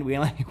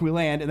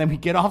then we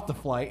get off the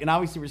flight, and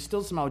obviously we're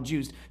still somehow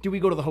juiced. Do we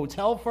go to the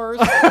hotel first?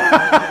 Do you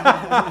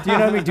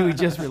know what I mean? Do we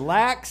just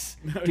relax?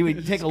 Do we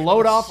take a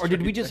load off, or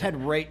did we just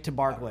head right to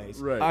Barclays?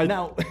 Right.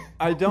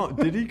 I don't.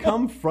 Did he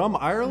come from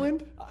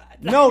Ireland?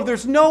 No,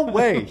 there's no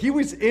way. He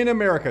was in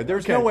America.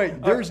 There's no way.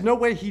 There's no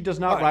way he does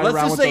not ride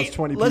around with those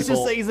 20 people. Let's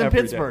just say he's in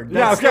Pittsburgh. Day.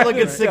 That's still a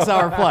good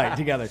 6-hour flight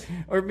together,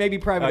 or maybe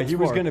private. He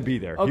was going to be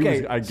there.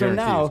 Okay, I guarantee so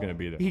now he was going to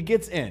be there. He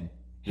gets in,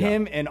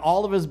 him and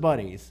all of his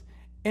buddies.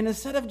 And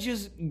instead of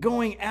just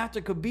going after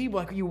Khabib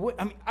like you would,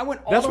 I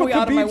went all the way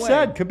out of my way. That's what Khabib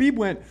said. Khabib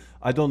went,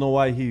 I don't know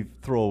why he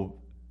throw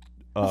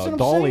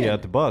dolly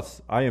at the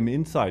bus. I am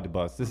inside the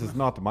bus. This is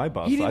not my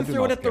bus. He didn't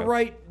throw it at the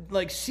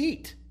right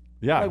seat.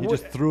 Yeah, he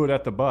just threw it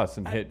at the bus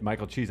and hit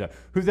Michael Chiesa,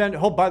 who then,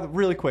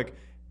 really quick,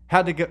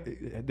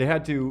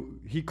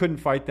 he couldn't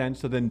fight then,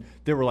 so then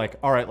they were like,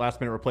 all right, last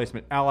minute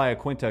replacement. Al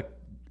Iaquinta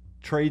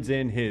trades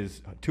in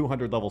his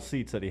 200 level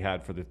seats that he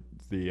had for the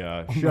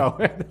show.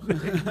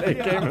 they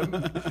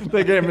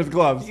gave him his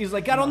gloves. He's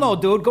like, I don't know,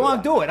 dude. Go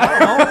on, do it. I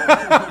don't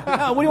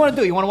know. What do you want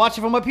to do? You want to watch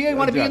it from up here? You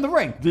want to be in the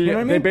ring? You know what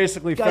I mean? They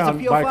basically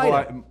found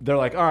Michael. They're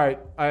like, all right,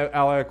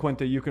 Al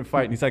Iaquinta, you can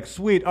fight. And he's like,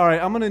 sweet. All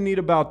right, I'm going to need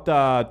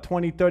about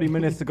 20, 30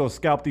 minutes to go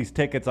scalp these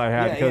tickets I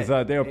had because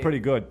they were pretty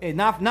good. Hey,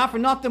 not for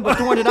nothing, but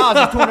 $200 is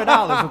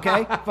 $200,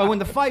 okay? If I win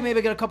the fight, maybe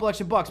I get a couple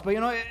extra bucks. But,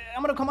 I'm going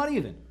to come out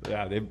even.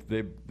 Yeah,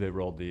 they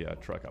rolled the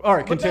truck up. All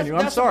right, continue.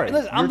 I'm sorry.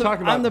 Listen, You're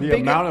talking about the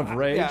amount of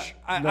rage.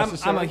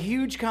 I'm a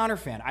huge Conor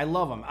fan. I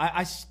love him.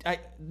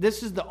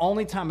 This is the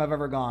only time I've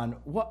ever gone,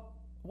 what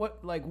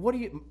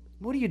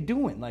are you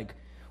doing? Like,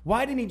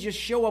 why didn't he just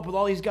show up with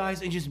all these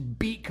guys and just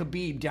beat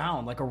Khabib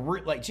down I'm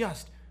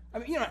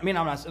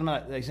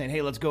not like saying,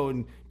 hey, let's go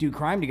and do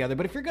crime together.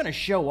 But if you're going to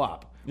show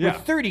up with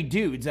 30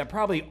 dudes that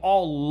probably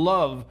all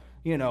love,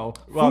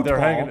 well, they're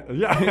hanging.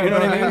 Yeah, you know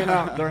what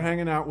I mean? They're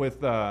hanging out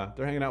with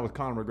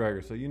Conor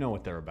McGregor, so you know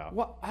what they're about.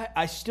 Well,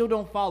 I still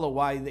don't follow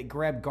why they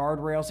grabbed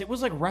guardrails. It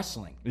was like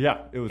wrestling. Yeah,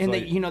 it was. And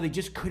they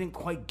just couldn't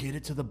quite get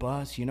it to the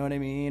bus. You know what I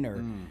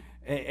mean?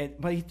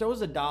 But he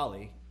throws a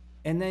dolly,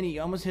 and then he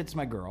almost hits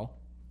my girl,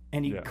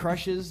 and he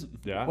crushes.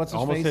 Yeah, what's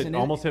his face?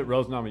 Almost hit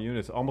Rose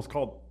Namajunas.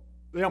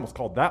 They almost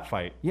called that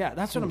fight. Yeah,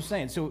 that's what I'm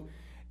saying. So.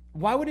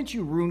 Why wouldn't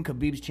you ruin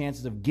Khabib's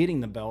chances of getting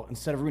the belt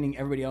instead of ruining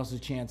everybody else's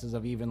chances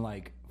of even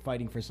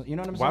fighting for something? You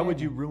know what I'm saying? Why would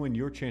you ruin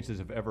your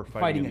chances of ever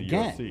fighting in the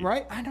again? UFC?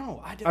 Right? I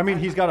know.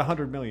 He's got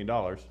 $100 million.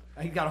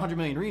 He got 100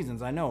 million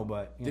reasons. I know,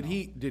 but did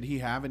he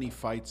have any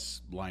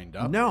fights lined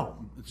up?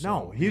 No.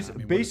 He's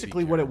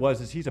basically what it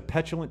was is he's a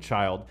petulant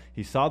child.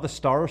 He saw the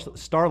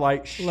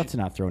starlight. Let's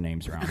not throw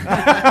names around.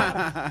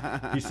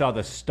 He saw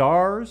the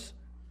stars,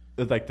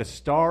 like the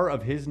star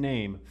of his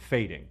name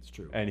fading. It's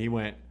true. And he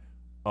went,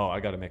 oh,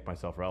 I got to make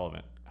myself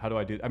relevant. How do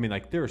I do? I mean,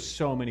 there are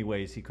so many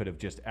ways he could have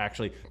just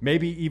actually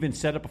maybe even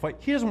set up a fight.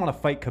 He doesn't want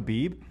to fight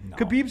Khabib. No.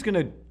 Khabib's going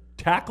to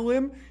tackle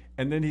him,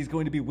 and then he's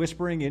going to be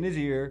whispering in his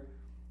ear,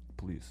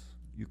 please,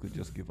 you could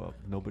just give up.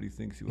 Nobody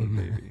thinks you're a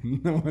baby.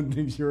 No one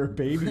thinks you're a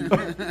baby.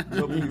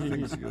 Nobody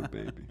thinks you're a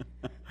baby.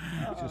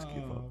 Just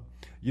give up.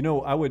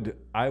 I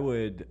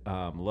would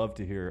love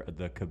to hear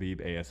the Khabib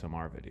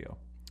ASMR video.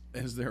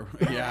 Is there?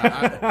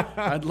 Yeah,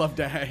 I'd love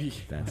to.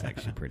 That's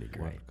actually pretty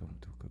great. Welcome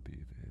to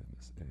Khabib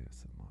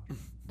ASMR.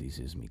 This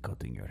is me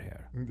cutting your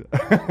hair.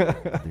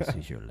 This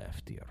is your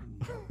left ear.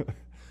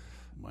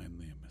 My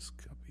name is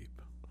Khabib.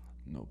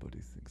 Nobody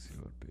thinks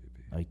you're a baby.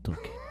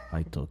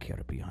 I took hair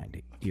behind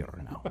the ear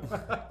now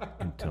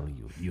and tell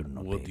you're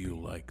no Would baby. you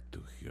like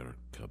to hear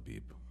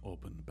Khabib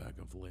open bag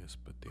of Lay's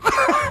potatoes?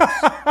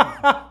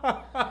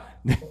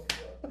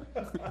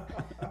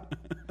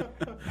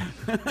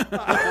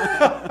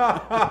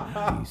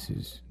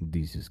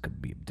 This is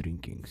Khabib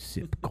drinking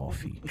sip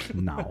coffee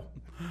now.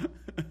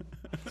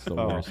 It's the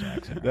worst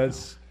accent.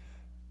 That's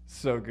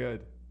so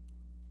good.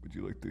 Would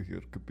you like to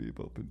hear Khabib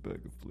open bag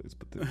of Lay's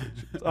potato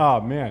chips?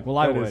 Oh man, well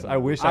I would. I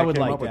wish I would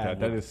came like up with that.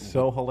 That is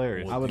so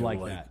hilarious. I would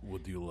like that.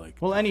 Would you like?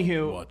 Well,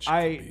 anywho, watch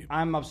Khabib?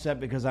 I'm upset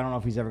because I don't know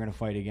if he's ever going to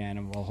fight again,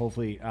 and well,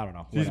 hopefully, I don't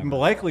know. He's whatever.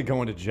 likely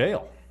going to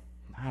jail.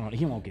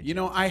 He won't get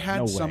jail. I had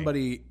No way.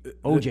 somebody.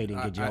 OJ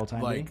didn't get jail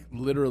time, Like, did he?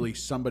 literally,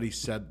 somebody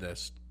said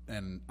this,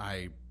 and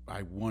I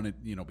wanted,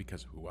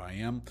 because of who I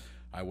am,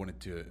 I wanted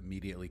to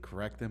immediately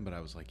correct them, but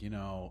I was like,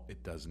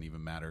 it doesn't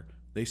even matter.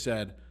 They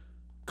said,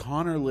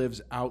 Connor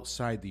lives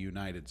outside the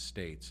United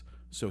States,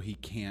 so he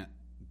can't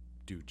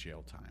do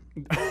jail time.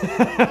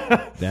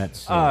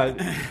 That's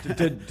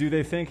do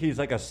they think he's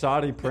like a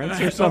Saudi prince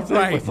or something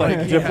Right. with like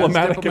He has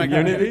diplomatic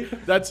immunity?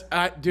 That's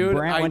dude.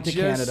 Brant went to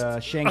Canada,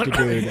 shanked a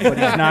dude, but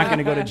he's not going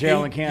to go to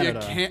jail in Canada.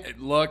 You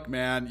can't look,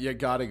 man. You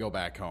got to go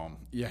back home.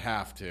 You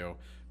have to,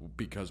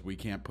 because we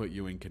can't put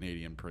you in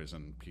Canadian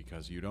prison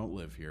because you don't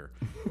live here.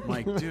 I'm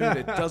like, dude,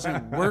 it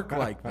doesn't work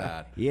like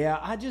that. Yeah,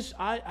 I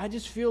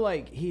just feel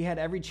like he had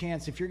every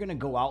chance. If you're going to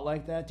go out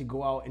like that, to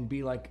go out and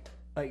be like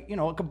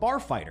a bar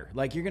fighter.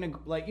 Like you're gonna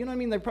you know what I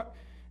mean?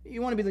 You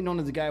want to be known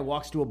as the guy who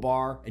walks to a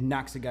bar and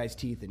knocks the guy's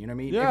teeth in. You know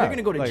what I mean? Yeah, if you're going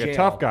to go to like a jail,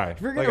 tough guy.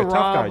 If you're Like going to a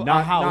tough rob guy,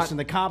 a house and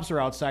the cops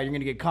are outside, you're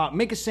going to get caught.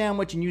 Make a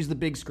sandwich and use the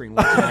big screen. You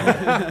know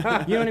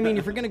what I mean?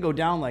 If you're going to go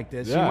down like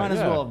this, you might as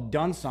well have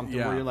done something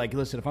where you're like,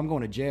 listen, if I'm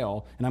going to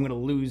jail and I'm going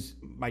to lose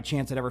my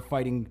chance at ever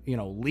fighting,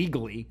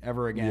 legally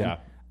ever again. Yeah.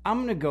 I'm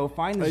going to go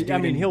find this dude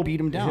and he'll beat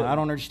him down. I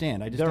don't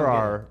understand. I just there don't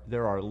are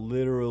there are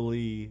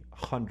literally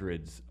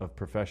hundreds of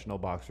professional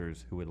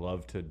boxers who would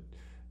love to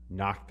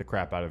knock the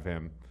crap out of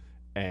him,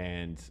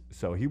 and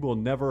so he will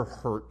never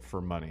hurt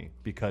for money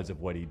because of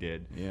what he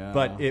did. Yeah.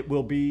 But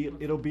it'll be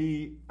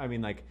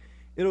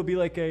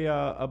like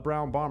a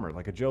Brown Bomber,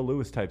 like a Joe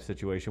Louis type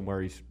situation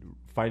where he's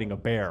fighting a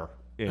bear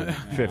in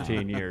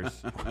 15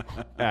 years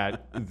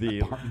at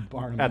the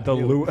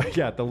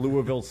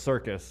Louisville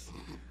Circus.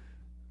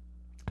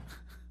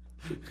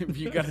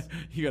 You got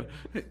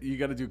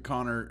to do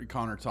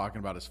Connor talking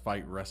about his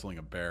fight wrestling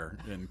a bear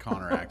in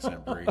Connor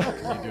accent, Bree.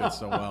 You do it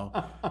so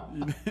well.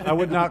 I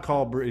would not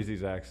call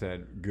Breezy's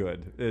accent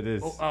good. It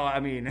is. I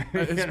mean,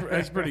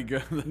 It's pretty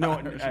good. no,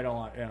 I don't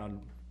want.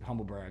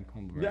 Humble brag.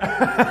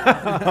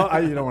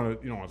 You don't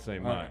want to say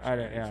much. I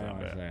don't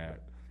want to say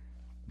that.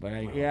 But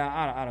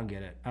I don't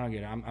get it.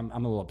 I'm a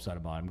little upset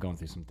about it. I'm going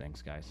through some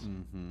things, guys.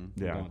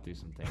 Mm-hmm. Yeah. I'm going through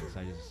some things.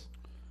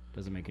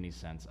 Doesn't make any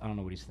sense. I don't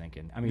know what he's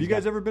thinking. I mean, Have you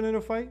guys ever been in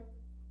a fight?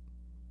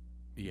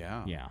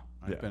 Yeah. Yeah.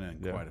 I've been in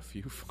quite a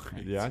few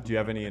fights. Yeah. Do you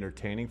have any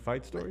entertaining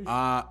fight stories?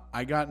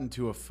 I got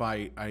into a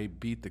fight. I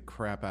beat the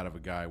crap out of a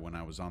guy when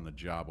I was on the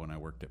job when I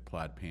worked at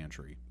Plaid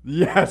Pantry.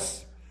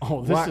 Yes.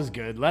 Oh, this is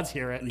good. Let's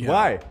hear it. Yeah.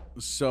 Why?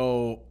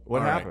 So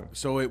What all right. happened?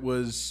 So it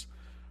was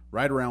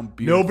right around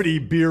beer. Nobody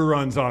beer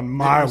runs on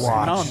my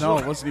watch. No,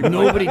 it wasn't even.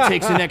 Nobody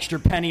takes an extra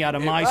penny out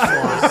of my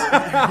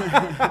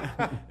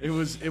stores. It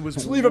was.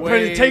 Just leave a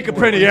penny, take a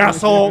penny,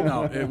 asshole.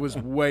 No, it was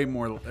way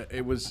more.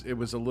 It was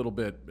a little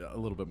bit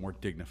more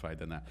dignified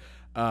than that.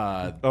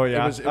 Oh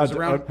yeah. It was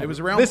around. It was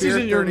around. This beer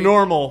isn't your 30.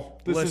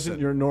 normal. This Listen,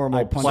 isn't your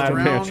normal punched Plaid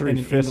around Pantry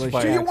in fist English.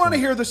 fight. Do you want to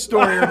hear the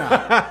story or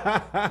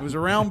not? It was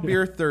around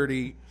beer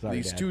 30. Sorry,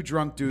 These Dad. two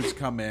drunk dudes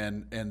come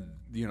in and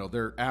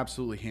they're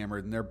absolutely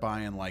hammered and they're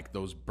buying like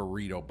those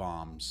burrito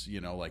bombs,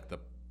 like the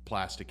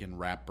plastic and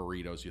wrap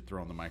burritos you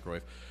throw in the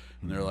microwave.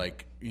 And they're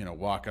like,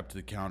 walk up to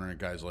the counter and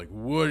the guy's like,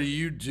 "What are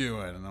you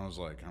doing?" And I was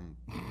like, "I'm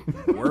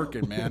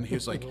working, man." He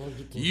was like,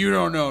 "You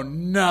don't know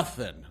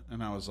nothing."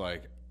 And I was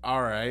like,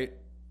 "All right,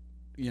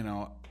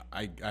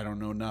 I don't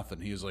know nothing."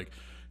 He's like,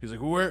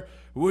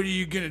 what are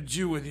you going to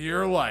do with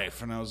your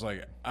life? And I was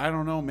like, "I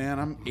don't know, man.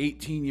 I'm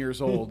 18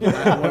 years old. What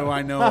do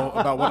I know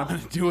about what I'm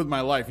going to do with my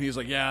life?" And he's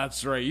like, "Yeah,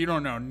 that's right. You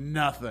don't know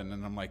nothing."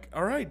 And I'm like,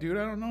 "All right, dude,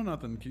 I don't know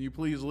nothing. Can you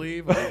please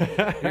leave?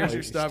 Here's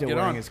your stuff. Still Get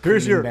wearing on." his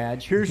Here's your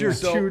badge. here's your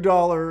So- $2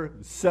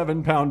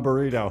 7-pound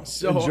burrito.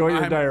 So Enjoy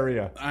your I'm-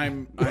 diarrhea.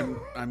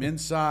 I'm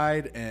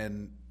inside,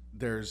 and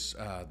there's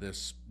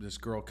this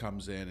girl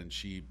comes in, and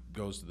she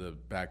goes to the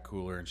back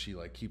cooler, and she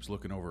like keeps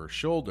looking over her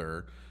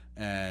shoulder,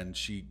 and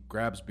she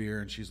grabs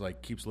beer, and she's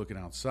like keeps looking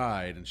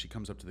outside, and she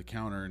comes up to the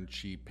counter, and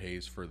she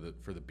pays for the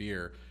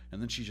beer,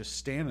 and then she's just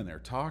standing there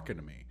talking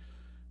to me,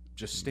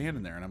 just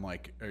standing there, and I'm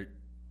like,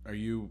 are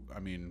you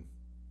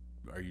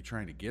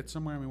trying to get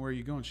somewhere? I mean, where are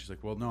you going? She's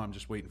like, "Well, no, I'm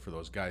just waiting for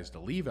those guys to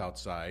leave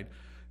outside."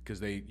 Because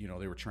they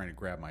were trying to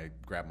grab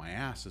my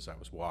ass as I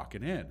was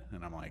walking in,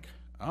 and I'm like,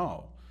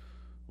 "Oh,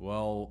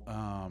 well,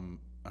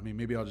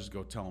 maybe I'll just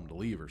go tell them to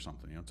leave or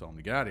something. Tell them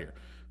to get out of here."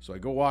 So I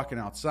go walking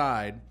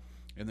outside,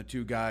 and the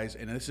two guys,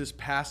 and this is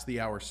past the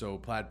hour, so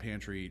Plaid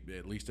Pantry,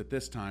 at least at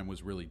this time,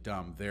 was really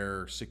dumb.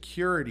 Their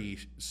security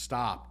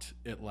stopped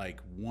at like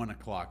 1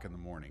 o'clock in the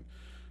morning.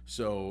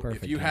 So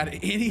Perfect if you had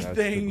timing.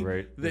 anything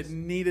That's that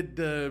needed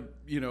to,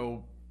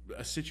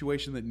 a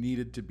situation that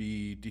needed to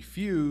be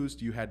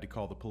diffused, you had to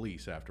call the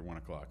police after 1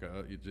 o'clock.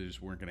 You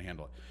just weren't going to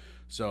handle it.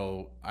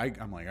 So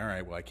I'm like, all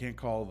right, well, I can't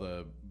call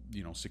the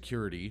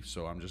security,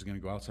 so I'm just going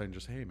to go outside and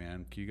just, "Hey,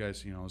 man, can you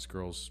guys, this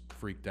girl's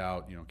freaked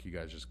out, can you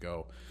guys just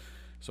go?"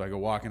 So I go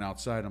walking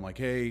outside. I'm like,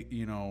 "Hey,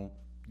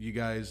 you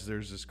guys,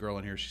 there's this girl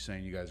in here. She's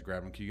saying you guys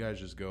grab him. Can you guys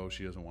just go?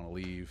 She doesn't want to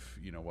leave,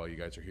 while you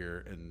guys are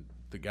here." And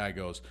the guy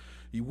goes,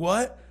 "You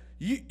what?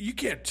 You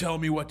can't tell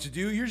me what to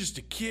do. You're just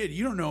a kid.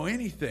 You don't know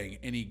anything."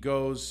 And he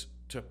goes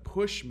to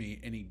push me,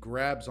 and he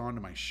grabs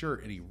onto my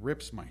shirt and he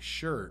rips my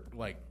shirt,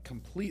 like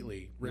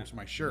completely rips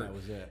my shirt. That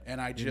was it.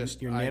 And I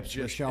just, your nips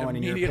were showing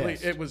and you're immediately,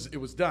 pissed. it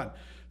was done.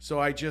 So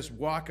I just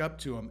walk up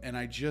to him and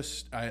I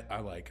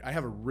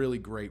have a really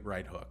great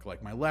right hook.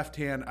 Like my left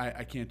hand,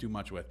 I can't do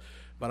much with,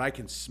 but I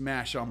can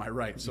smash on my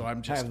right. So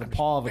I'm just, I have the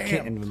paw of a bam,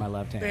 kitten with my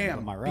left hand, bam,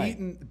 with my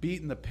right.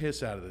 beating the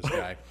piss out of this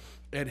guy.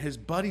 And his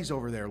buddy's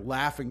over there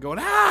laughing, going,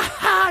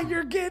 "Ah,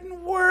 you're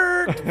getting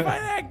worked by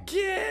that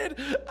kid."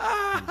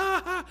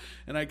 Ah.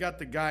 And I got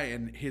the guy,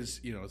 and his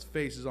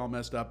face is all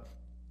messed up.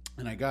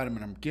 And I got him,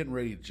 and I'm getting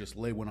ready to just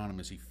lay one on him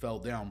as he fell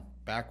down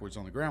backwards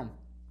on the ground.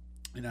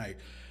 And I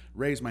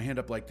raised my hand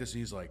up like this, and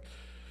he's like,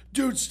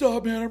 "Dude,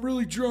 stop, man. I'm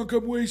really drunk.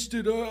 I'm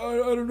wasted. I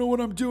don't know what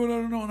I'm doing. I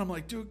don't know." And I'm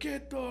like, "Dude,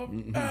 get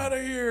the out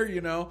of here,"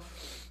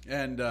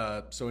 And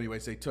so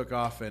anyways, they took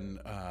off, and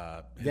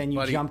then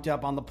you jumped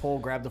up on the pole,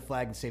 grabbed the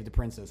flag, and saved the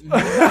princess. No?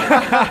 Okay.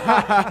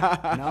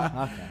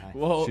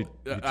 Well, She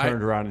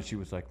turned around and she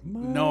was like,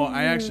 no,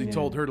 I actually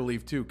told her to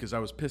leave too because I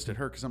was pissed at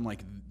her because I'm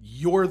like,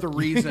 you're the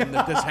reason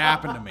that this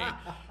happened to me.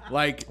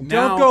 Like,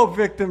 now, "Don't go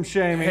victim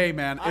shaming." Hey,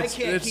 man, I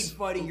can't keep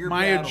fighting your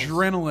my battles.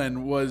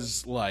 adrenaline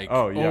was like yeah.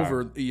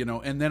 over,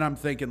 and then I'm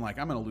thinking like,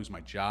 I'm going to lose my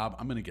job.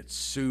 I'm going to get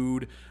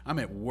sued. I'm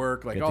at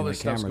work. Like Good all thing this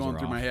the stuff's cameras going are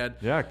through off. my head.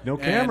 Yeah, no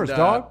cameras,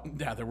 dog.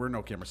 Yeah, there were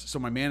no cameras. So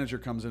my manager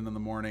comes in the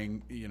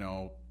morning,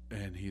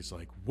 and he's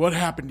like, "What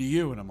happened to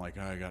you?" And I'm like,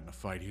 "I got in a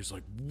fight." He was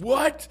like,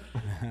 "What?"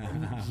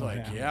 I was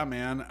like, "Yeah,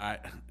 man."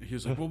 He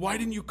was like, "Well, why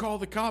didn't you call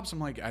the cops?" I'm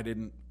like, "I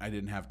didn't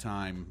have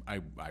time. I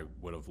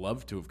would have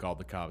loved to have called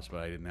the cops, but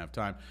I didn't have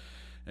time."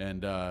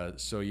 And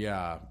so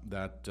yeah,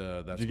 that's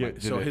Did you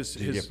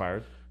get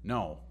fired?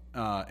 No.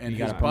 And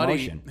got a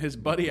promotion. his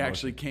buddy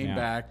actually came Yeah.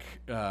 back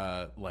Is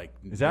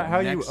that the how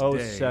you next owe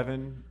day.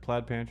 7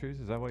 plaid pantries?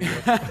 Is that what you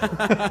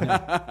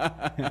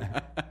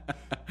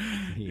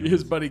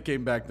His buddy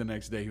came back the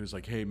next day. He was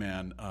like, "Hey,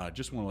 man,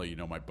 just want to let you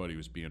know my buddy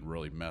was being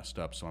really messed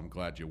up, so I'm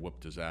glad you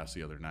whooped his ass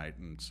the other night."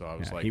 And so I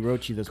was like, he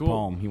wrote you this cool.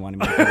 poem. He wanted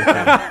me to do it.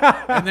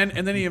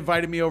 and then he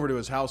invited me over to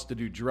his house to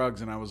do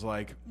drugs, and I was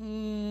like,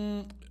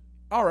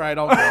 all right,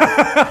 I'll go.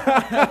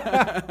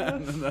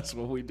 And then that's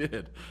what we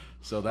did.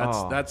 So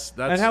that's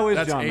And how is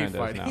that's John a Mendes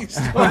fighting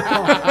story.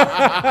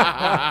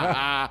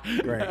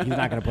 Great. He's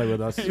not going to play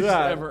with us.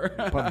 Ever.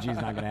 PUBG's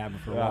not going to happen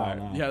for a while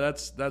now. Yeah,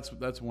 that's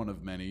one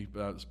of many.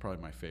 That's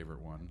probably my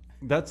favorite one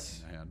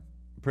That's I had.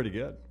 pretty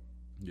good.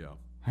 Yeah.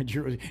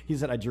 He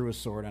said I drew a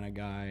sword on a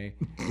guy.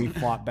 We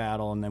fought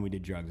battle, and then we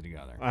did drugs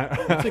together.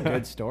 It's a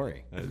good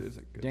story. It is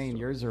a good Dane, story.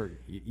 yours are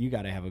you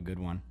got to have a good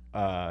one.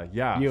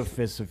 Yeah. You have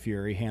fists of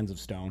fury, hands of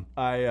stone.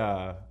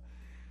 Oh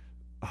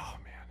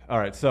man. All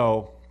right.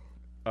 So,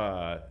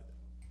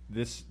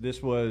 this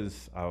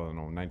was, I don't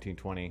know,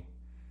 1920.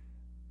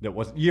 That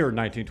was year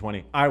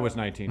 1920. I was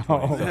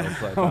 1920.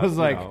 So I was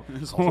like,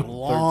 This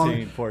long.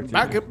 13, 14.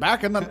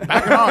 back in our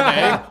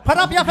day. Put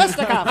up your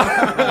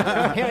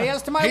fisticuffs. Here he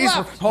is to my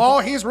left.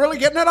 He's really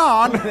getting it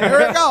on. Here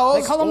it goes.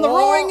 They call him the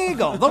Roaring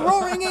Eagle. The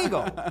Roaring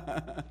Eagle.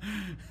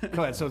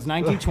 Go ahead. So it's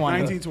 1920.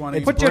 1920.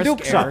 It's Put your brisk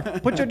dukes air.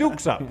 up. Put your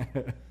dukes up.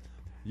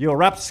 You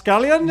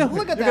rapscallion. Look at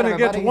You're that, gonna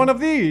get everybody. one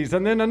of these,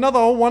 and then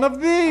another one of On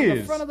the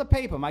these. front of the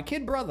paper, my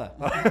kid brother,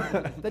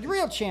 the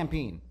real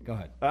champion. Go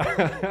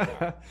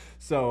ahead.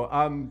 So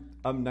I'm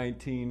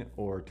 19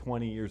 or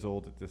 20 years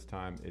old at this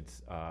time.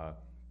 It's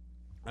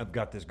I've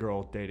got this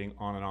girl dating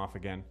on and off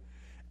again,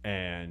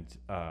 and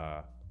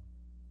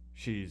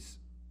she's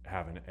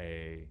having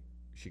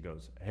she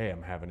goes, "Hey,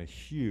 I'm having a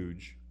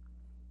huge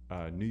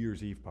New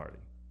Year's Eve party.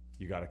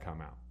 You got to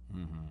come out."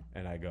 Mm-hmm.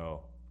 And I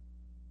go,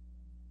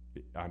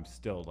 I'm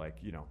still like,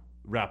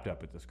 wrapped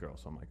up with this girl.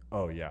 So I'm like,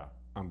 "Oh yeah,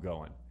 I'm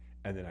going."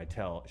 And then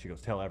she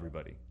goes, "Tell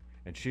everybody."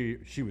 And she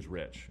was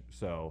rich.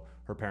 So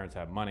her parents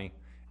have money.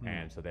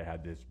 And so they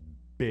had this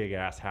big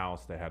ass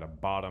house. They had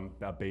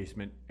a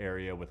basement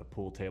area with a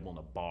pool table and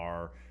a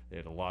bar. They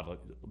had a lot of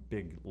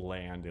big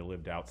land. They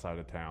lived outside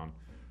of town.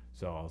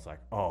 So I was like,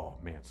 "Oh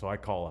man." So I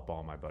call up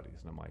all my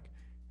buddies and I'm like,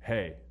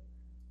 "Hey,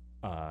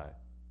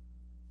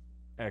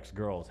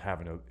 ex-girl's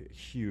having a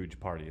huge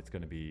party. It's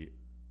going to be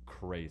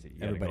crazy." You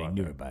gotta Everybody go out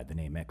knew there." her by the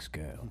name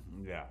X-Girl.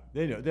 Yeah,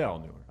 they all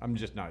knew her. I'm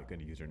just not going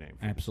to use her name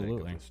for the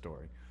Absolutely. sake of the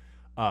story.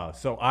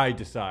 So I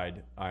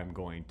decide I'm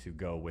going to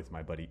go with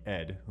my buddy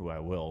Ed, who I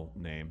will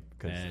name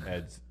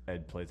because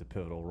Ed plays a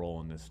pivotal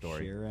role in this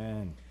story.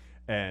 Sheeran.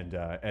 And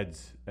Ed,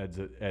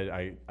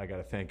 I got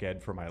to thank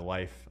Ed for my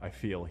life, I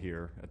feel,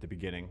 here at the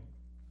beginning.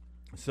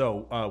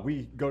 So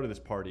we go to this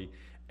party,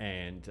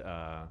 and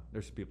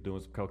there's some people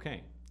doing some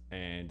cocaine.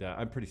 And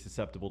I'm pretty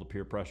susceptible to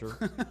peer pressure,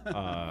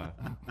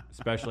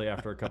 especially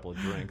after a couple of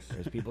drinks.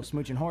 There's people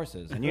smooching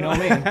horses, and you know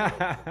me.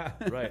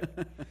 Right.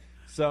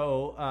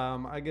 So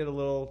I get a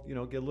little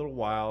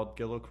wild,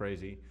 get a little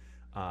crazy,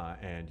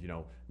 and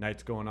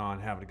night's going on,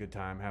 having a good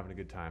time,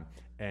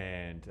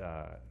 and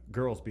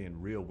girls being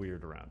real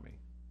weird around me.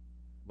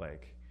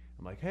 Like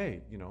I'm like,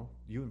 "Hey,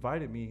 you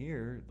invited me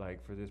here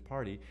like for this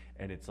party,"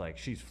 and it's like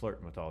she's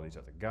flirting with all these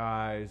other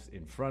guys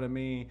in front of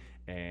me,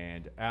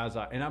 and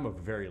I'm a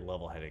very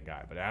level-headed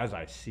guy, but as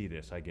I see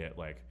this, I get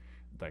like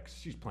like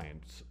she's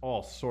playing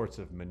all sorts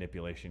of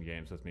manipulation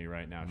games with me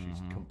right now.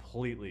 She's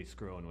completely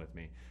screwing with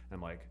me. And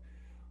I'm like,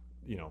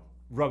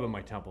 rubbing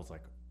my temples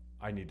like,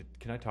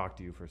 can I talk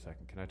to you for a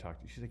second? Can I talk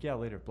to you? She's like, yeah,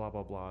 later, blah,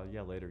 blah, blah.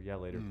 Yeah, later.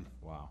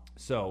 Wow.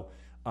 So,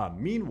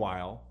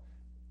 meanwhile,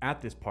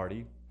 at this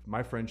party,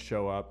 my friends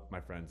show up,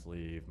 my friends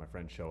leave, my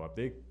friends show up.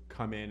 They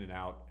come in and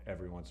out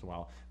every once in a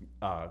while.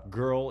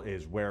 Girl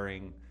is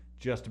wearing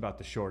just about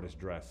the shortest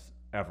dress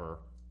ever.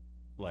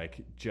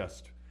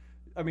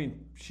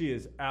 She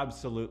is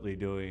absolutely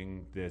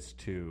doing this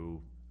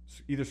to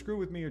either screw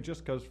with me or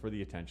just goes for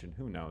the attention.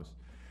 Who knows?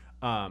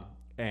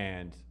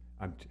 And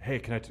hey,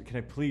 can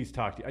I please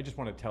talk to you? I just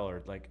want to tell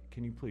her, like,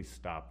 can you please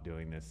stop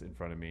doing this in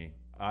front of me?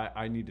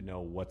 I need to know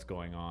what's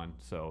going on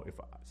so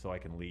I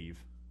can leave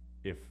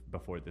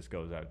before this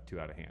goes out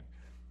of hand.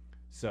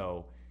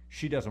 So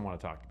she doesn't want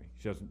to talk to me.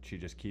 She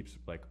just keeps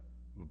like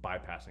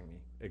bypassing me,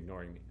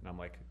 ignoring me. And I'm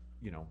like,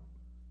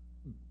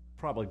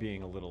 probably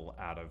being a little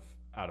out of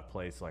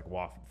place, like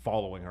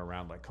following her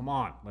around, like, come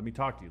on, let me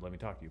talk to you.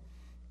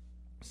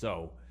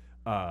 So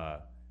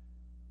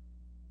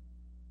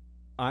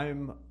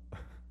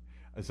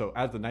so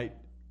as the night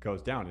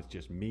goes down, it's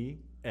just me,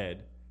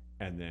 Ed,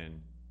 and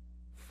then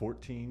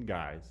 14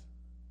 guys,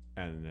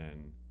 and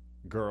then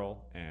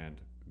girl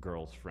and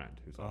girl's friend,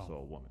 who's also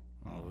a woman.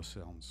 Oh, this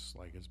sounds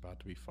like it's about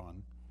to be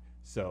fun.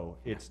 So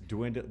it's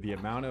dwindled. The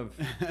amount of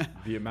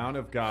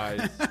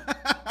guys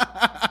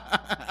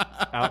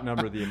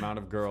outnumber the amount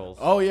of girls.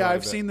 Oh yeah,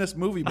 I've seen this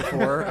movie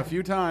before a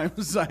few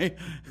times. I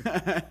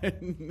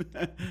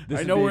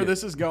know where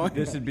this is going.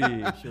 This would be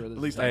at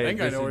least I think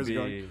I know where it's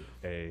going.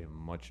 A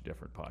much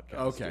different podcast.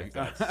 Okay, if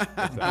that's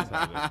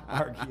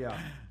how it is. Yeah.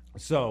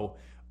 So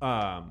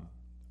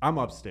I'm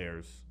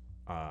upstairs,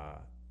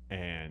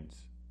 and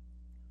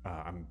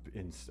I'm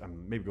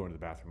maybe going to the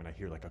bathroom, and I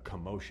hear like a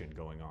commotion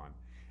going on,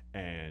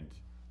 and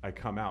I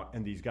come out,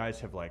 and these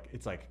guys have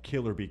it's like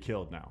kill or be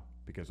killed now.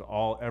 Because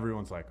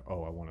everyone's like,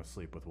 oh, I want to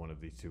sleep with one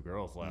of these two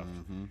girls left.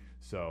 Mm-hmm.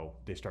 So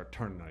they start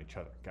turning on each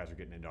other. Guys are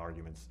getting into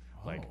arguments.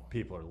 Oh. Like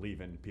people are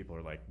leaving. People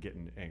are like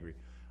getting angry.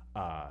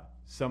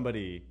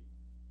 Somebody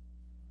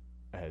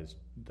is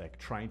like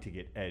trying to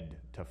get Ed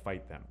to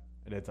fight them,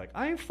 and it's like,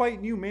 I ain't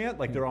fighting you, man.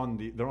 Like they're on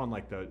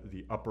like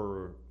the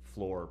upper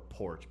floor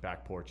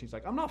back porch. He's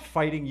like, I'm not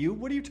fighting you.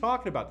 What are you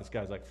talking about? This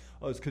guy's like,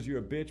 oh, it's because you're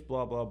a bitch.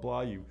 Blah blah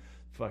blah. You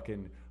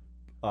fucking.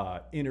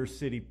 Inner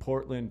city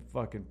Portland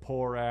fucking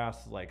poor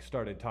ass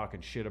started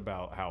talking shit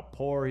about how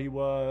poor he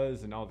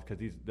was and all because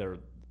they're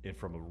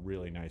from a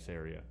really nice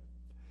area,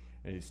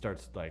 and he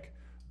starts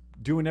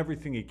doing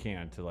everything he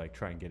can to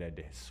try and get Ed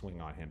to swing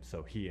on him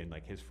so he and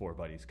his four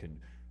buddies can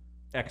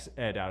X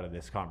Ed out of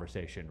this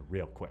conversation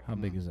real quick. How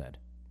big is Ed?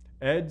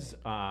 Ed's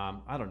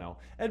I don't know.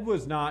 Ed's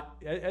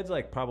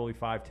probably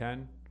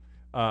 5'10",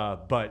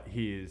 but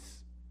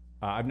he's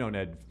I've known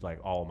Ed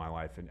all of my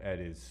life, and Ed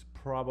is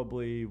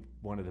probably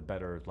one of the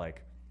better,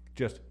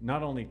 just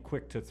not only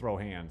quick to throw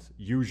hands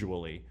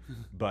usually,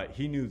 but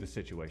he knew the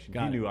situation. He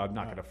knew I'm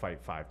not going to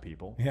fight 5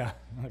 people. Yeah.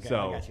 Okay.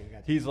 So I got you.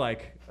 he's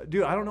like,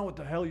 dude, I don't know what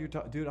the hell you're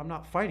talking. Dude, I'm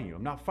not fighting you.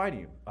 I'm not.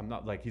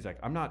 He's like,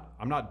 I'm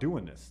not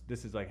doing this.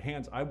 This is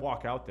hands. I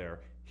walk out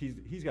there.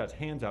 He's got his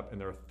hands up, and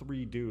there are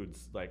 3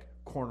 dudes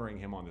cornering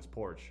him on this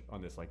porch,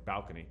 on this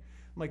balcony.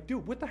 I'm like,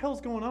 dude, what the hell's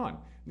going on? And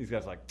these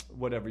guys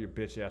whatever, your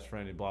bitch ass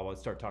friend, and blah blah.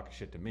 Start talking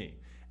shit to me,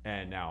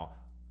 and now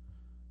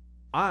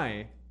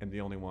I am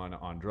the only one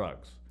on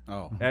drugs.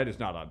 Oh. Ed is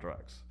not on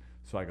drugs.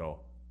 So I go,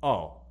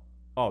 oh,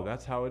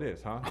 that's how it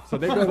is, huh? So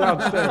they go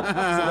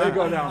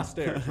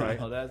downstairs. Right?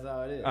 Oh, that's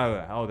how it is.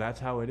 Oh, that's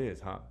how it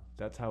is, huh?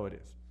 That's how it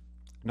is.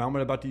 Now I'm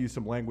about to use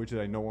some language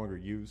that I no longer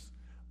use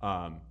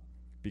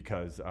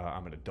because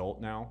I'm an adult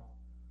now.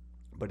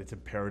 But it's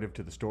imperative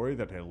to the story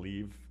that I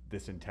leave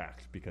this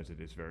intact because it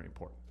is very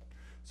important.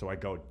 So I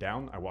go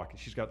down, I walk,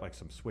 she's got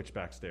some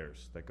switchback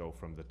stairs that go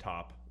from the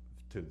top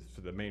to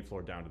the main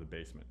floor down to the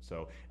basement.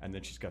 So, and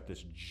then she's got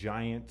this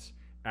giant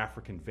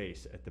African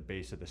vase at the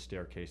base of the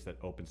staircase that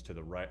opens to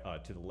the right,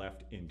 to the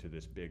left into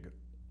this big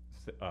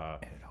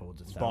it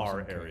holds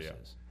bar area.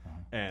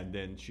 And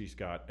then she's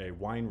got a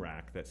wine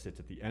rack that sits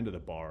at the end of the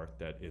bar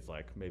that is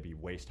maybe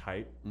waist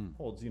height,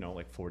 holds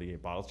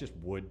 48 bottles, just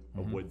wood,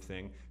 a wood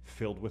thing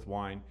filled with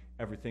wine.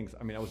 Everything's.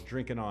 I was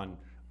drinking on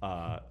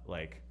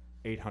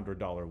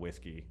 $800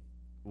 whiskey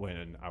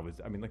when I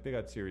was. They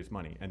got serious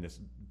money, and this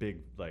big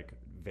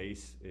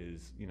vase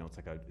is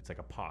it's like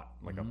a pot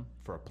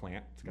for a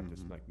plant. It's got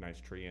this nice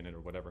tree in it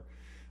or whatever,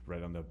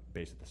 right on the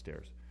base of the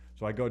stairs.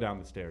 So I go down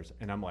the stairs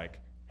and I'm like,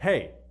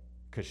 hey.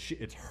 Because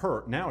it's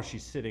her. Now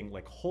she's sitting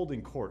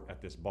holding court at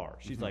this bar.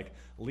 She's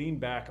leaned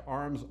back,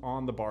 arms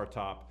on the bar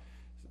top,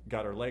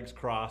 got her legs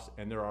crossed,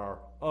 and there are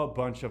a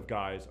bunch of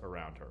guys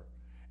around her.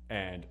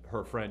 And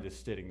her friend is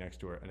sitting next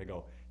to her. And I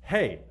go,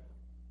 hey,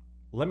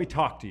 let me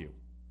talk to you.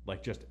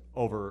 Just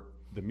over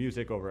the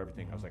music, over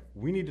everything. I was like,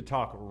 we need to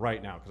talk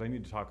right now because I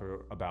need to talk to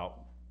her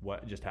about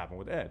what just happened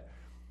with Ed.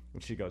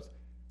 And she goes,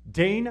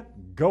 Dane,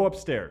 go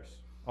upstairs.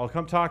 I'll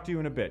come talk to you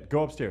in a bit.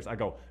 Go upstairs. I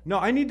go, no,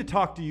 I need to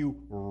talk to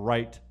you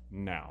right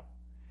now.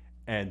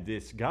 And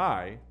this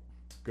guy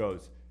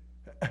goes,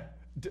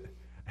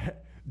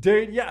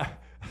 Dane, yeah.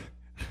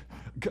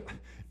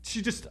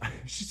 She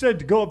said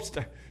to go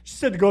upstairs. She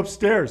said to go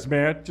upstairs,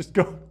 man. Just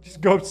go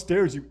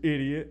upstairs, you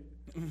idiot.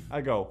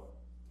 I go.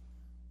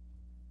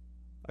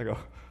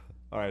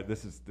 All right,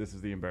 this is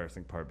the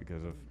embarrassing part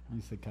because of.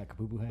 You said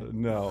cockapoo head?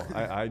 No,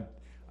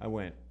 I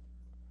went.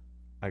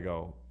 I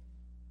go.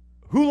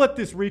 Who let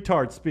this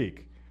retard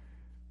speak?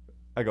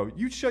 I go.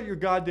 You shut your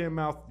goddamn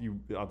mouth, you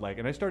like.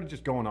 And I started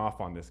just going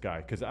off on this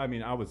guy because I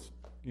was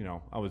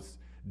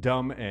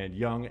dumb and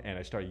young, and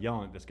I started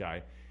yelling at this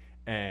guy.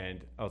 And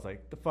I was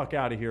like, the fuck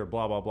out of here,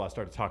 blah, blah, blah.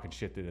 Started talking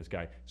shit to this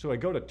guy. So I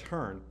go to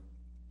turn.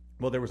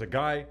 Well, there was a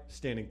guy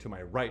standing to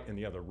my right in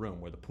the other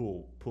room where the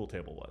pool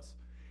table was.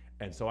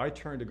 And so I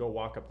turned to go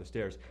walk up the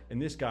stairs.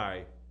 And this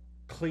guy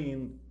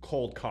clean,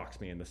 cold cocks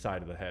me in the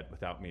side of the head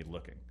without me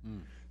looking.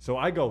 So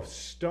I go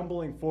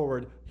stumbling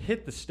forward,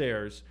 hit the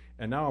stairs,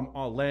 and now I'm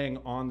all laying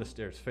on the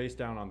stairs, face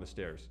down on the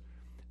stairs.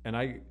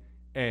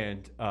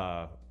 And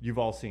you've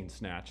all seen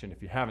Snatch. And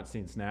if you haven't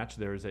seen Snatch,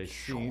 there's a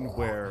scene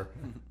where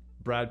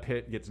Brad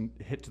Pitt gets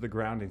hit to the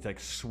ground and he's like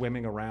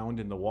swimming around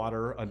in the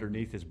water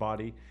underneath his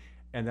body.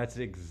 And that's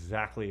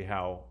exactly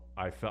how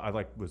I felt.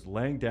 I was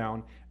laying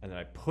down and then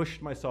I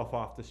pushed myself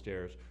off the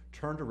stairs,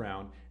 turned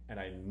around, and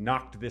I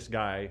knocked this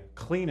guy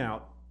clean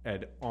out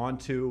and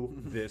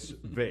onto this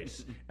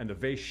vase. And the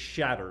vase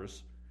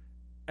shatters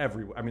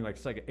everywhere. I mean,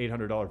 it's like an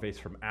 $800 vase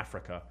from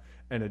Africa.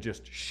 And it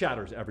just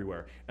shatters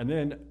everywhere. And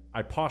then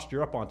I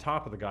posture up on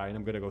top of the guy, and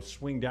I'm going to go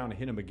swing down and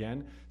hit him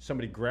again.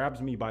 Somebody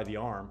grabs me by the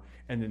arm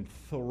and then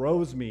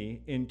throws me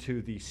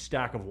into the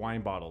stack of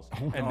wine bottles,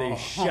 and they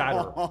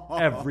shatter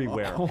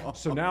everywhere.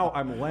 So now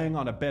I'm laying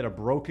on a bed of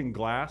broken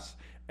glass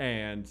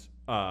and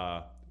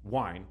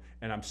wine,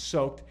 and I'm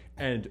soaked,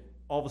 and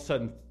all of a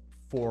sudden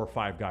 4 or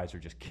 5 guys are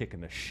just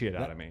kicking the shit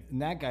out of me.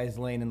 And that guy's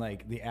laying in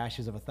like the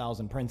ashes of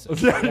 1,000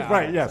 princes.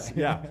 Right, yes,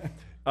 yeah.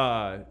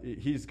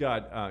 He's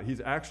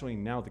actually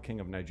now the king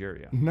of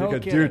Nigeria. No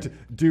because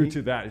due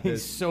to that.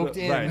 He's soaked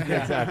in. Right,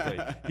 exactly.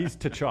 He's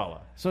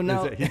T'Challa. So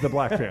now he's the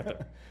Black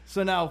Panther.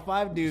 So now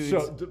 5 dudes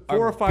 4 are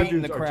or 5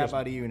 beating dudes the are crap just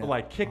out of you now.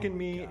 like kicking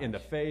me in the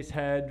face,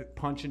 head,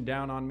 punching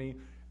down on me.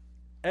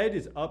 Ed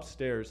is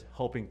upstairs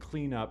helping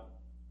clean up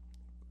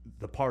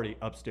the party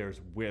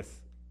upstairs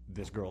with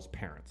this girl's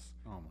parents.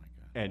 Oh my god.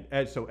 And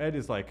Ed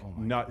is like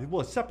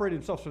separated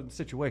himself from the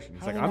situation.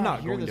 He's How like, do they I'm not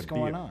not hear going this to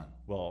going be. on?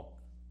 Well,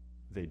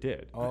 they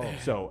did. Oh.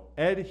 So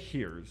Ed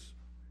hears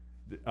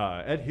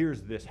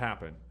this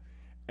happen,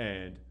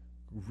 and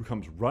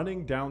comes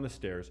running down the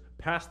stairs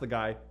past the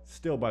guy.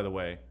 Still, by the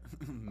way,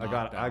 I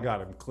got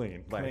him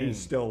clean. Like he's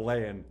still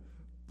laying,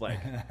 like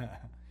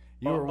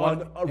You were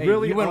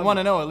really. You wouldn't want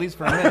to know at least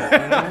for a minute. You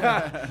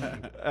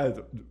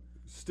know?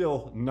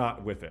 Still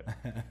not with it.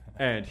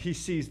 And he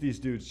sees these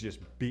dudes just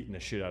beating the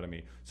shit out of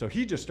me. So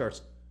he just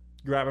starts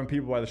grabbing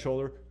people by the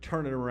shoulder,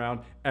 turning them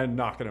around, and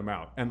knocking them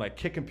out. And like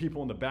kicking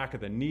people in the back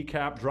of the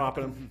kneecap,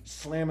 dropping them,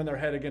 slamming their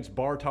head against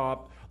bar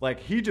top. Like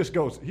he just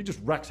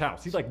wrecks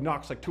house. He like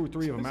knocks like 2 or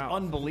 3 of them out.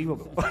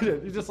 Unbelievable.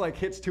 He just like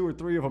hits 2 or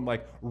 3 of them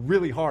like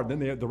really hard. Then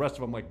the rest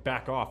of them like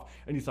back off.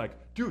 And he's like,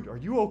 dude, are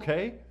you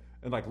okay?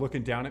 And like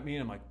looking down at me,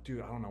 and I'm like,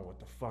 dude, I don't know what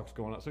the fuck's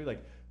going on. So he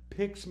like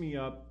picks me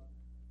up,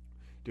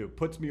 dude,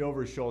 puts me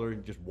over his shoulder,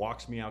 and just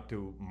walks me out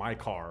to my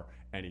car,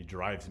 and he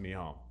drives me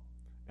home.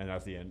 And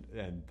that's the end.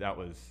 And that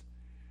was,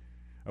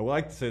 I would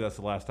like to say that's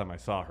the last time I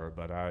saw her,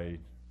 but I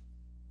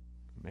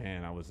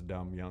was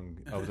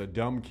a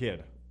dumb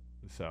kid.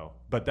 So,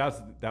 but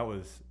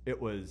it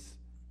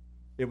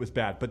was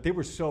bad. But they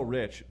were so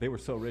rich.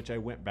 I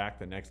went back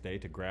the next day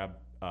to grab,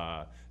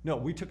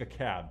 we took a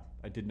cab.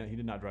 He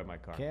did not drive my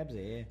car. Cabs,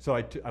 yeah.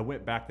 So I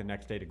went back the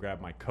next day to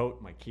grab my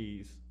coat, my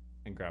keys,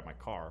 and grab my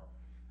car.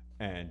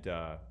 And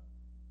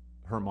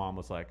her mom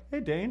was like, "Hey,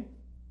 Dane,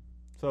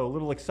 so a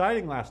little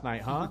exciting last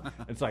night, huh?"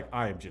 It's like,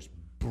 I am just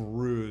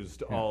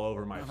bruised all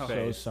over my face.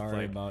 So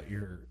sorry about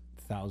your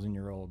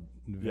 1,000-year-old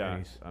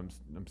vase. Yeah,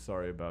 I'm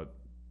sorry about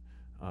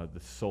the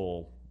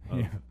soul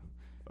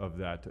of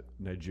that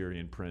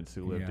Nigerian prince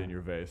who lived in your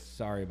vase.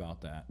 Sorry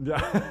about that.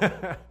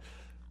 Yeah.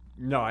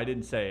 No, I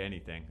didn't say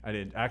anything. I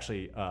didn't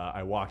actually.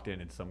 I walked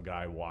in and some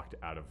guy walked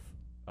out of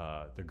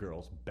the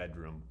girl's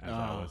bedroom as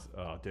I was.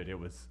 Oh, dude, it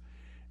was.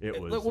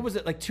 What was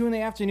it, like 2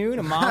 PM?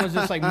 And mom was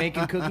just like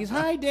making cookies.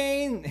 Hi,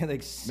 Dane. And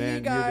like, see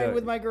you guy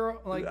with my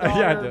girl. Like,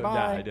 daughter,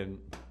 bye. I didn't.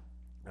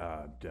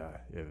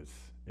 It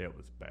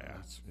was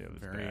bad. It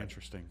was Very bad.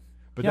 interesting.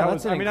 But that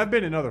was. I mean, I've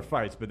been in other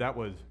fights, but that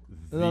was.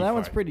 That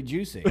one's pretty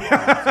juicy.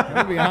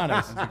 I'll be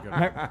honest.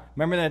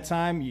 Remember that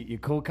time you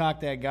cold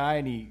cocked that guy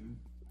and he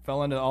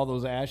fell into all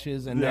those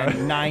ashes, and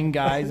then 9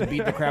 guys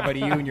beat the crap out of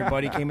you, and your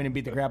buddy came in and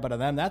beat the crap out of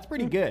them. That's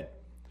pretty good.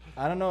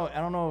 I don't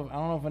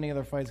know if any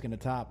other fight's gonna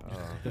top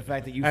the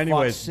fact that you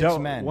fought 6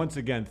 men. Once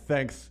again,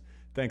 thanks,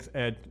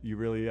 Ed. You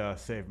really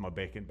saved my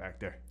bacon back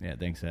there. Yeah,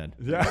 thanks, Ed.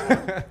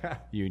 Yeah,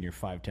 you and your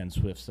 5'10"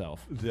 swift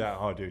self. Yeah.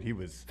 Oh, dude, he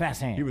was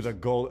fast hands. He was a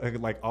goal.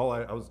 Like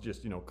I was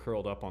just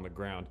curled up on the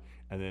ground,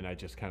 and then I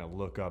just kind of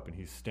look up, and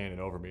he's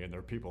standing over me, and there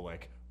are people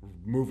like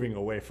moving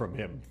away from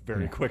him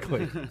very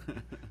quickly.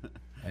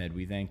 Ed,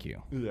 we thank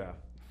you. Yeah.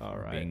 All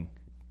right. Being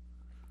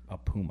a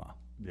puma.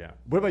 Yeah.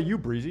 What about you,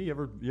 Breezy? You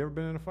ever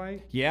been in a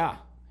fight? Yeah.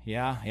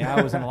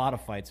 I was in a lot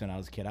of fights when I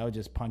was a kid. I would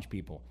just punch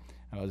people.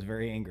 I was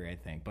very angry, I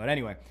think. But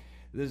anyway,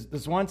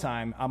 this one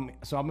time,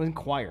 I'm in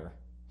choir.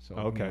 So,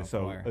 okay,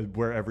 choir.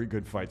 Where every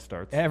good fight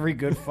starts. Every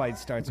good fight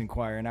starts in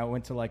choir, and I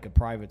went to like a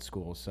private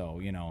school,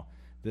 so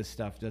this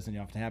stuff doesn't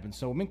often happen.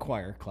 So I'm in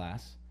choir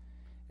class,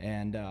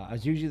 and I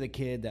was usually the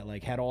kid that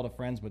like had all the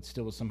friends, but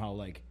still was somehow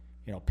like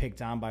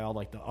picked on by all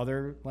like the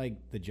other like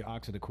the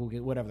jocks or the cool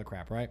kids, whatever the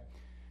crap, right?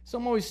 So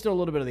I'm always still a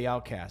little bit of the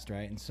outcast,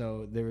 right? And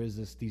so there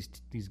was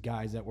these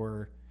guys that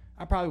were,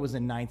 I probably was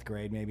in 9th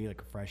grade, maybe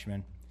like a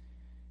freshman.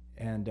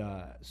 And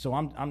so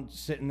I'm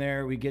sitting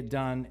there, we get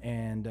done,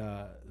 and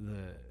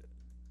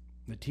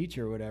the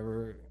teacher or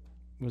whatever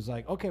was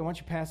like, okay, why don't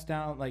you pass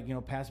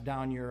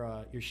down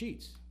your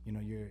sheets,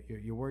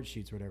 your word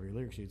sheets or whatever, your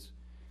lyric sheets.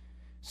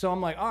 So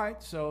I'm like, all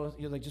right, so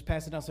you're like, just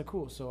pass it down. So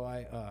cool. So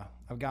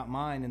I've got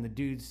mine, and the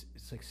dude's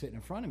like sitting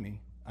in front of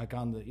me, like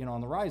on the on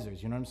the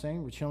risers. You know what I'm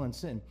saying? We're chilling,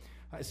 sitting.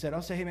 I said,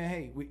 I'll say, hey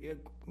man,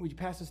 would you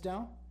pass this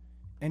down?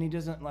 And he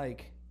doesn't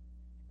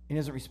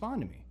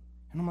respond to me.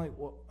 And I'm like,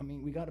 well, I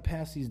mean, we got to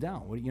pass these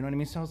down. You know what I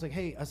mean? So I was like,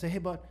 hey,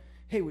 bud,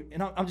 hey,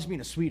 and I'm just being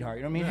a sweetheart.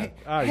 You know what I mean?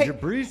 Hey, you're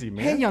breezy,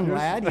 man. Hey, young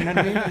lad. You know what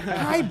I mean?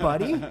 Hi,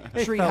 buddy.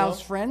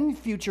 Treehouse friend,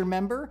 future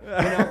member.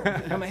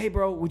 I'm like, hey,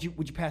 bro, would you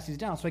pass these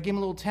down? So I gave him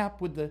a little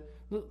tap with the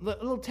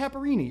little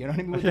taparini. You know what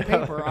I mean? With the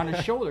paper on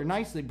his shoulder,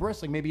 nicely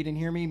bristling. Maybe he didn't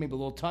hear me. Maybe a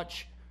little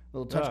touch.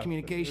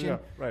 Communication. Yeah,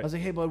 right. I was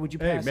like, hey, bud, would you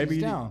pass these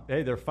down?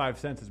 They're 5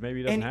 senses. Maybe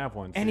he doesn't have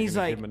one. So and he's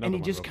like, and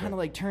he just kind of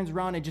like turns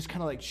around and just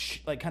kind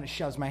of kind of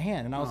shoves my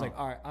hand. And I was like,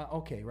 all right,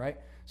 okay, right?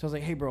 So I was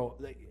like, hey, bro,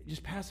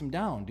 just pass them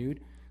down,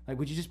 dude. Like,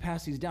 would you just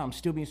pass these down? I'm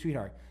still being a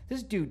sweetheart.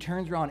 This dude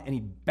turns around and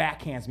he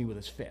backhands me with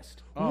his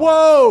fist. Oh.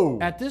 Whoa!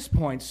 At this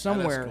point,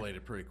 somewhere... That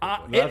escalated pretty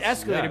quickly. It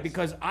escalated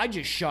because I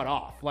just shut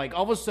off. Like,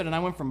 all of a sudden, I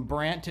went from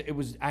Brant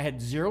to... I had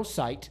zero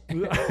sight.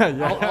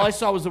 All I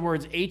saw was the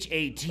words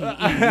H-A-T-E,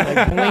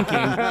 like blinking.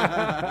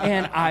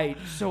 And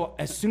so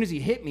as soon as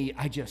he hit me,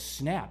 I just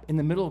snapped in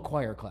the middle of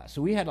choir class.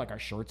 So we had, like, our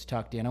shorts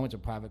tucked in. I went to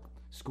private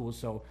school,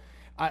 so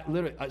I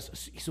literally...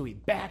 So he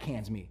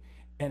backhands me,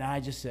 and I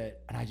just said...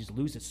 And I just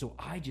lose it. So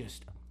I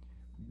just...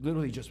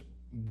 literally just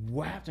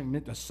whacked him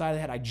at the side of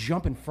the head. I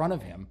jump in front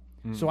of him.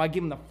 So I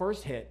give him the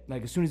first hit.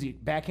 Like, as soon as he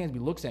backhands me,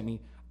 looks at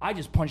me, I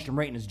just punched him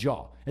right in his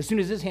jaw. As soon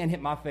as his hand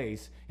hit my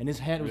face and his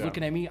head was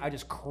looking at me, I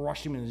just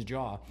crushed him in his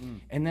jaw.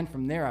 And then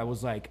from there, I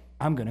was like,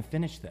 I'm going to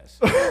finish this.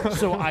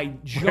 So I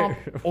jump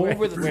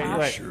over the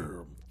top.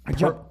 Sure. I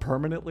jump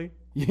permanently?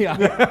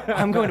 Yeah,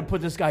 I'm going to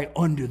put this guy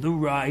under the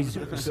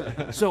risers.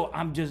 So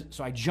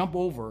I jump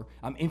over,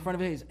 I'm in front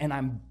of his, and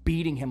I'm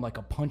beating him like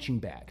a punching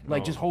bag,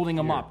 like just holding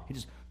him up. He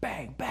just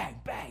bang,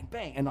 bang, bang,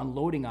 bang, and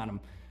unloading on him,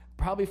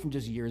 probably from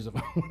just years of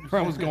whatever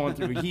I was going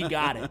through. He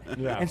got it.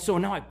 Yeah. And so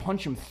now I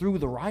punch him through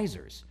the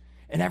risers.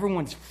 And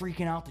everyone's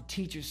freaking out, the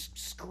teacher's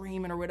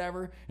screaming or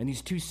whatever, and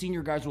these 2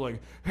 senior guys were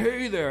like,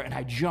 hey there, and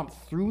I jumped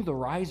through the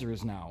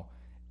risers now.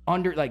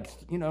 Under, like,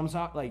 I'm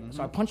sorry, like,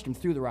 so I punched him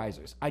through the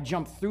risers. I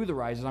jumped through the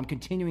risers. I'm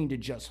continuing to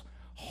just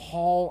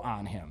haul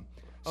on him.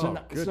 So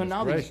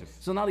now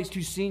these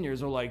 2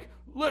 seniors are like,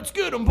 let's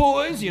get him,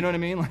 boys. You know what I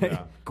mean? Like,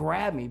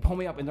 grab me, pull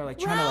me up, and they're like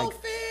trying to like,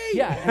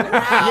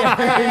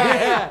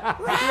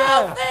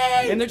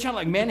 Ralphie! And they're trying to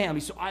like manhandle me.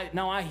 So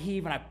I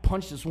heave and I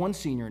punch this one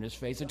senior in his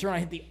face. I turn, I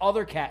hit the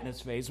other cat in his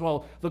face.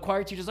 Well, the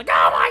choir teacher's like,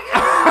 oh my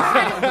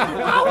God,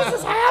 how is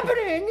this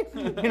happening?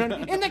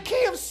 In the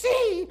key of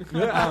C.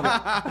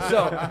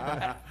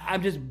 So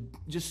I'm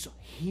just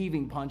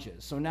heaving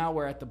punches. So now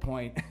we're at the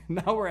point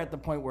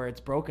where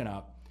it's broken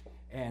up.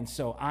 And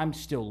so I'm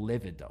still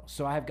livid, though.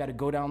 So I've got to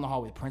go down the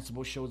hallway. The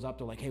principal shows up.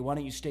 They're like, hey, why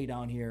don't you stay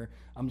down here?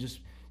 I'm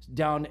just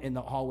down in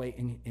the hallway.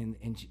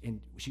 And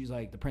she's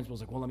like, the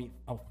principal's like, well,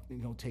 I'll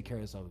take care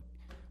of this. I'll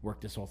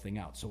work this whole thing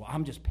out. So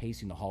I'm just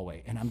pacing the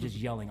hallway, and I'm just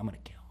yelling, I'm going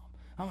to kill him.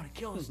 I'm going to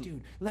kill this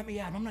dude. Let me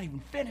at him. I'm not even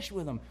finished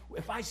with him.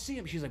 If I see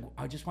him, she's like,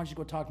 I just want you to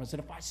go talk to him. I said,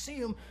 if I see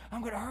him,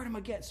 I'm going to hurt him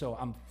again. So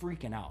I'm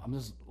freaking out. I'm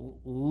just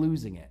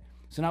losing it.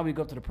 So now we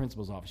go up to the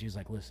principal's office. She's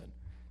like, listen,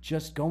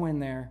 just go in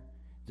there.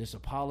 Just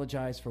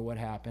apologize for what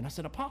happened. I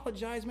said,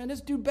 apologize, man.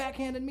 This dude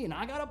backhanded me, and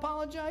I gotta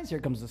apologize. Here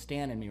comes the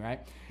Stan in me,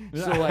 right?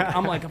 So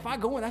I'm like, if I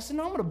go in, I said,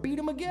 no, I'm gonna beat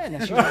him again.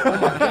 And she was like, oh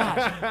my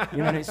gosh, you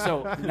know what I mean?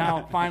 So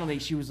now finally,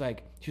 she was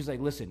like,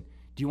 listen,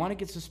 do you want to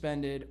get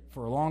suspended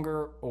for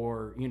longer,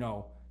 or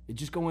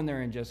just go in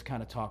there and just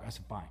kind of talk? I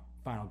said, fine,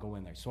 I'll go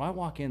in there. So I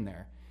walk in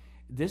there.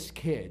 This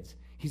kid's.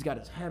 He's got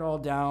his head all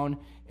down,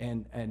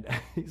 and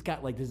he's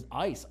got like this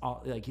ice,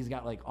 he's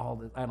got like all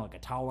this, I don't know, like a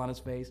towel on his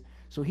face.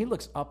 So he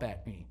looks up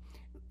at me.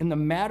 In the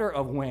matter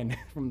of when,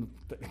 from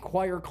the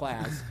choir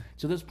class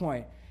to this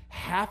point,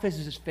 half of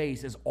his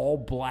face is all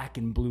black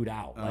and blued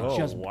out.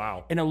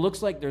 Wow. And it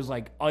looks like there's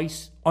like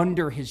ice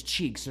under his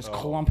cheeks, just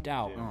clumped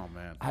out. Oh,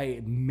 man. I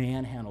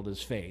manhandled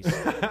his face.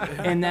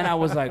 And then I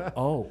was like,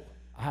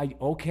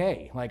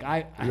 okay. Like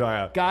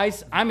Yeah.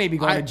 guys, I may be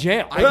going to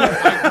jail. I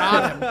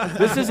got him.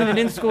 This isn't an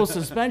in-school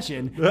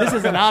suspension. This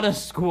is an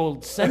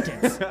out-of-school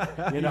sentence.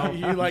 You know,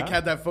 You like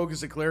had that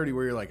focus of clarity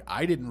where you're like,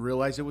 I didn't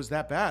realize it was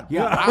that bad.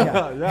 Yeah.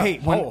 Wow. Yeah. Hey,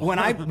 when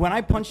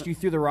I punched you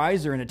through the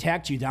riser and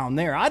attacked you down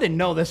there, I didn't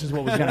know this is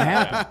what was going to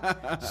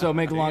happen. So,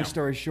 make a long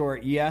story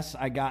short, yes,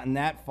 I got in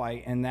that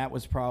fight, and that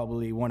was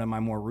probably one of my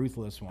more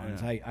ruthless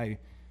ones. Yeah.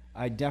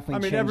 I definitely. I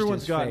mean, changed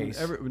everyone's his gotten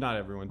face. not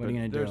everyone, What but are you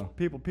gonna there's do?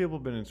 people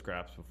have been in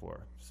scraps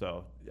before.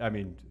 So I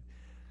mean,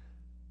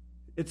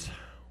 it's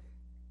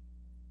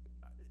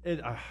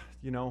it.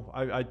 You know,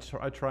 I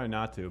try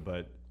not to,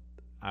 but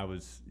I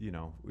was, you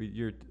know,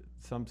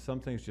 some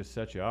things just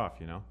set you off.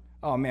 You know.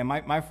 Oh man,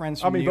 my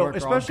friends from New York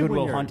are all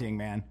Goodwill Hunting,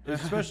 man.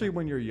 Especially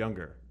when you're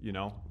younger, you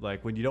know,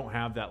 like when you don't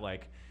have that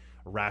like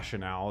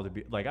rationale to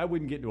be like, I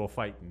wouldn't get into a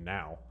fight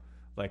now.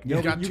 Like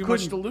You got too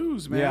much to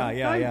lose, man.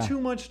 Yeah. Not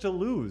too much to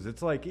lose.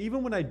 It's like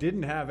even when I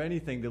didn't have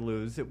anything to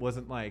lose, it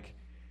wasn't like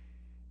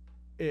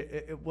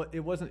it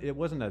wasn't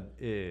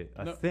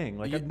a thing.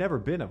 Like I've never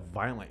been a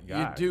violent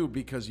guy. You do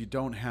because you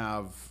don't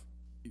have,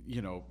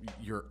 you know,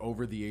 you're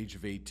over the age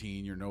of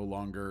 18. You're no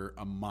longer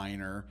a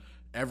minor.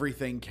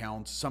 Everything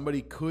counts.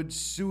 Somebody could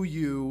sue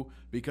you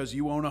because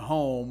you own a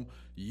home.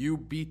 You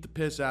beat the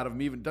piss out of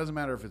them. Even doesn't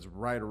matter if it's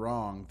right or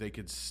wrong. They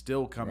could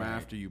still come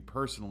after you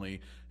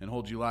personally and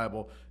hold you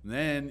liable. And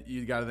then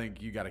you got to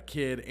think you got a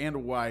kid and a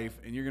wife,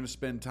 and you're going to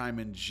spend time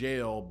in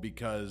jail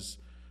because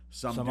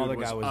some dude other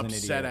was guy was an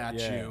upset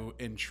idiot. at you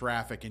in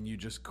traffic, and you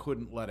just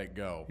couldn't let it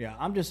go. Yeah,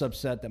 I'm just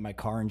upset that my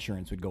car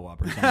insurance would go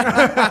up or something. You know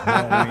what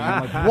I mean?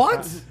 I'm like,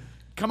 what?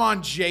 Come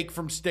on, Jake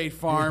from State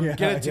Farm.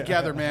 Get it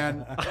together,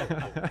 man.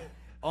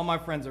 All my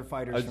friends are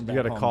fighters. From You back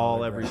got to home, call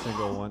though, every right?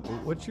 single one.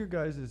 What's your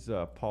guys'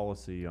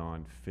 policy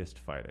on fist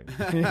fighting?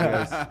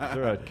 Is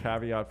there a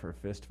caveat for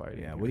fist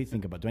fighting? Yeah, what do you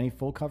think about? Do I need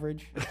full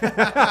coverage? Or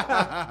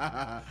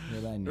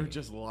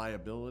just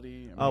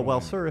liability? Oh, well,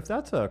 sir, if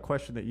that's a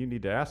question that you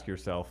need to ask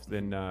yourself,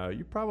 then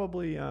you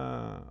probably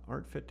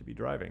aren't fit to be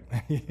driving.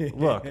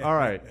 Look, all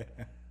right.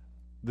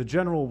 The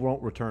general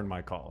won't return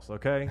my calls,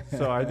 okay?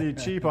 So I need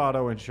cheap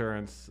auto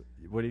insurance.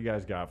 What do you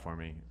guys got for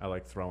me? I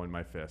like throwing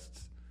my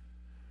fists.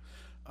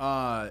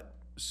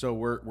 So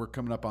we're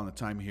coming up on the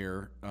time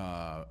here,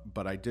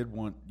 but I did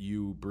want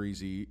you,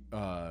 Breezy,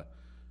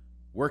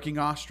 Working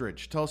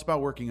Ostrich. Tell us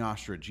about Working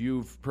Ostrich.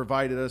 You've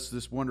provided us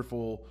this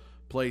wonderful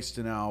place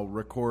to now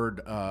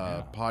record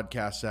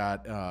podcasts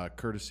at,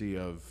 courtesy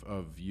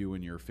of you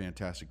and your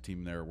fantastic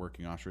team there at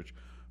Working Ostrich.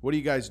 What do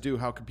you guys do?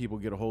 How can people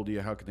get a hold of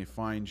you? How can they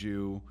find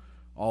you?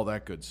 All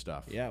that good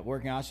stuff. Yeah,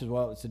 Working Ostrich,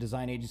 well, it's a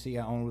design agency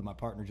I own with my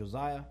partner,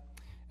 Josiah.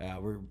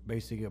 We're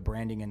basically a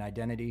branding and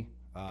identity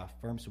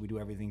firm, so we do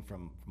everything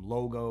from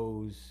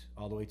logos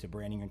all the way to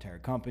branding your entire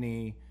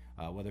company,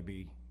 whether it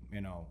be, you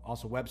know,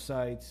 also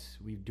websites.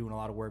 We're doing a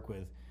lot of work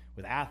with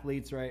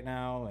athletes right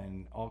now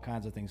and all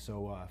kinds of things.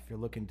 So if you're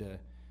looking to,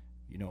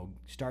 you know,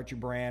 start your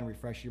brand,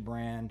 refresh your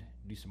brand,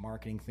 do some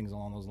marketing, things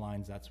along those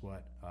lines, that's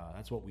what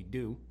we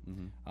do.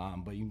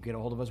 Mm-hmm. But you can get a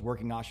hold of us,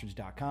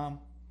 workingostrich.com.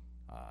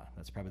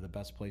 That's probably the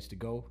best place to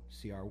go.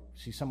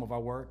 See some of our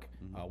work.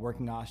 Mm-hmm.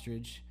 Working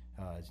Ostrich,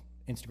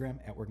 Instagram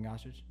at Working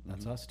Ostrich.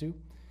 That's us too.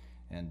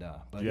 And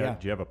but do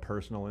you have a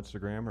personal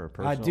Instagram or a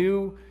personal? I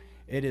do.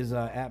 It is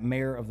at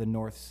Mayor of the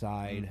North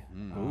Side.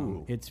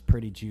 Ooh. It's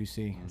pretty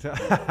juicy.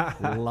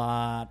 A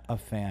lot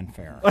of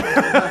fanfare.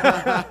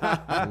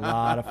 A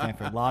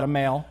lot of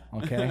mail.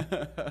 Okay,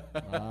 a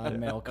lot of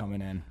mail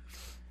coming in.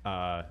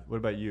 What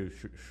about you,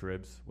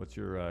 Shribs? What's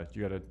your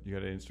you got an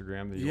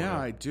Instagram that you Yeah,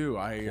 wanna I do.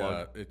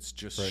 plug It's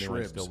just for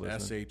anyone still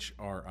Shribs. listening?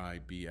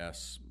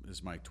 SHRIBS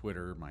is my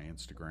Twitter, my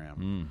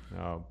Instagram.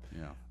 Oh,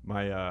 Yeah.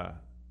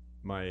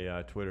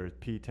 my Twitter is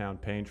P-Town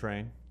Pain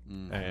Train,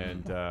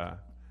 and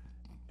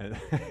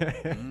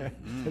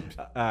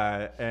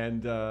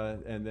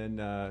then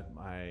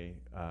my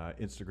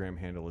Instagram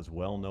handle is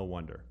Well No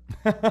Wonder.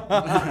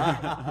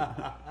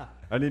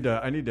 I need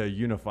to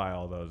unify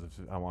all those if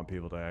I want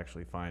people to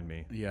actually find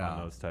me on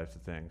those types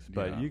of things.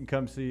 But you can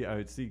come see. I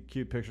would see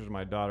cute pictures of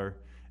my daughter,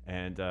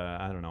 and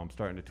I don't know. I'm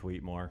starting to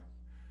tweet more.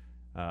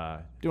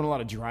 Doing a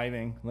lot of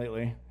driving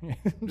lately.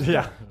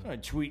 Yeah. I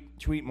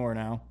tweet more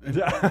now. And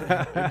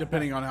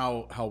depending on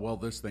how well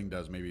this thing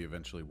does, maybe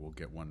eventually we'll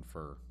get one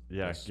for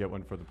this. Get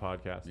one for the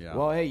podcast. Yeah.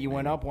 Well, hey, you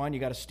went up one. You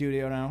got a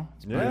studio now.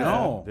 It's Yeah, I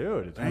know.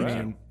 dude. It's Thank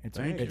rad. you.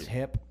 it's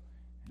hip.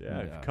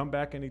 Yeah, come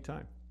back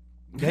anytime.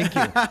 Thank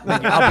you.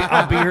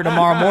 I'll be here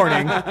tomorrow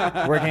morning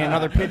working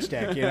another pitch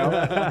deck, you know.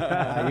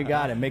 You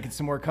got it. Making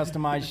some more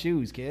customized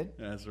shoes, kid.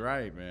 That's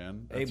right,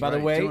 man. Hey, That's by the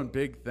right. way- doing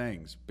big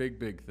things.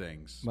 Big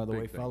things. By the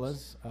Big way, things.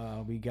 fellas,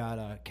 we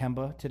got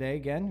Kemba today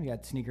again. We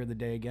got Sneaker of the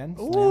Day again.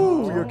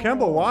 Ooh, your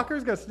Kemba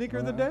Walker's got sneaker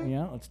of the day?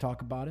 Yeah, let's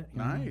talk about it. you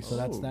know. Nice. So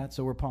that's that.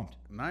 So we're pumped.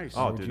 Nice.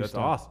 Oh, We're dude, juiced that's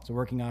up. awesome. So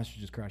Working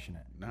Ostrich is crushing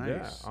it.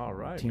 Nice. Yeah, all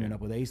right. Teaming man.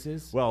 up with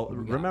Aces. Well, What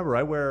do we got? remember,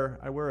 I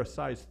wear a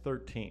size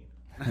 13.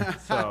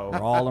 So We're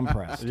all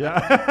impressed.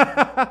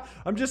 yeah,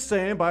 I'm just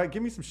saying.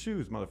 Give me some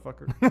shoes,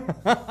 motherfucker.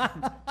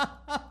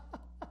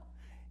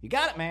 You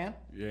got it, man.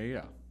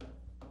 Yeah.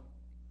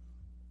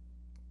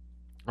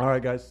 All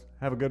right, guys.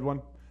 Have a good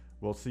one.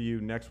 We'll see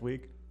you next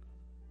week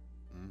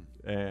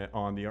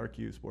on the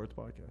RQ Sports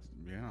Podcast.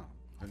 Yeah.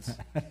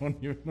 I don't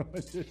even know what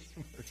this is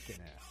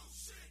working at.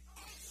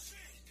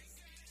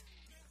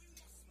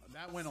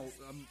 That went a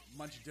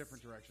much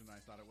different direction than I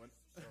thought it would.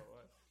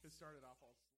 It started off all...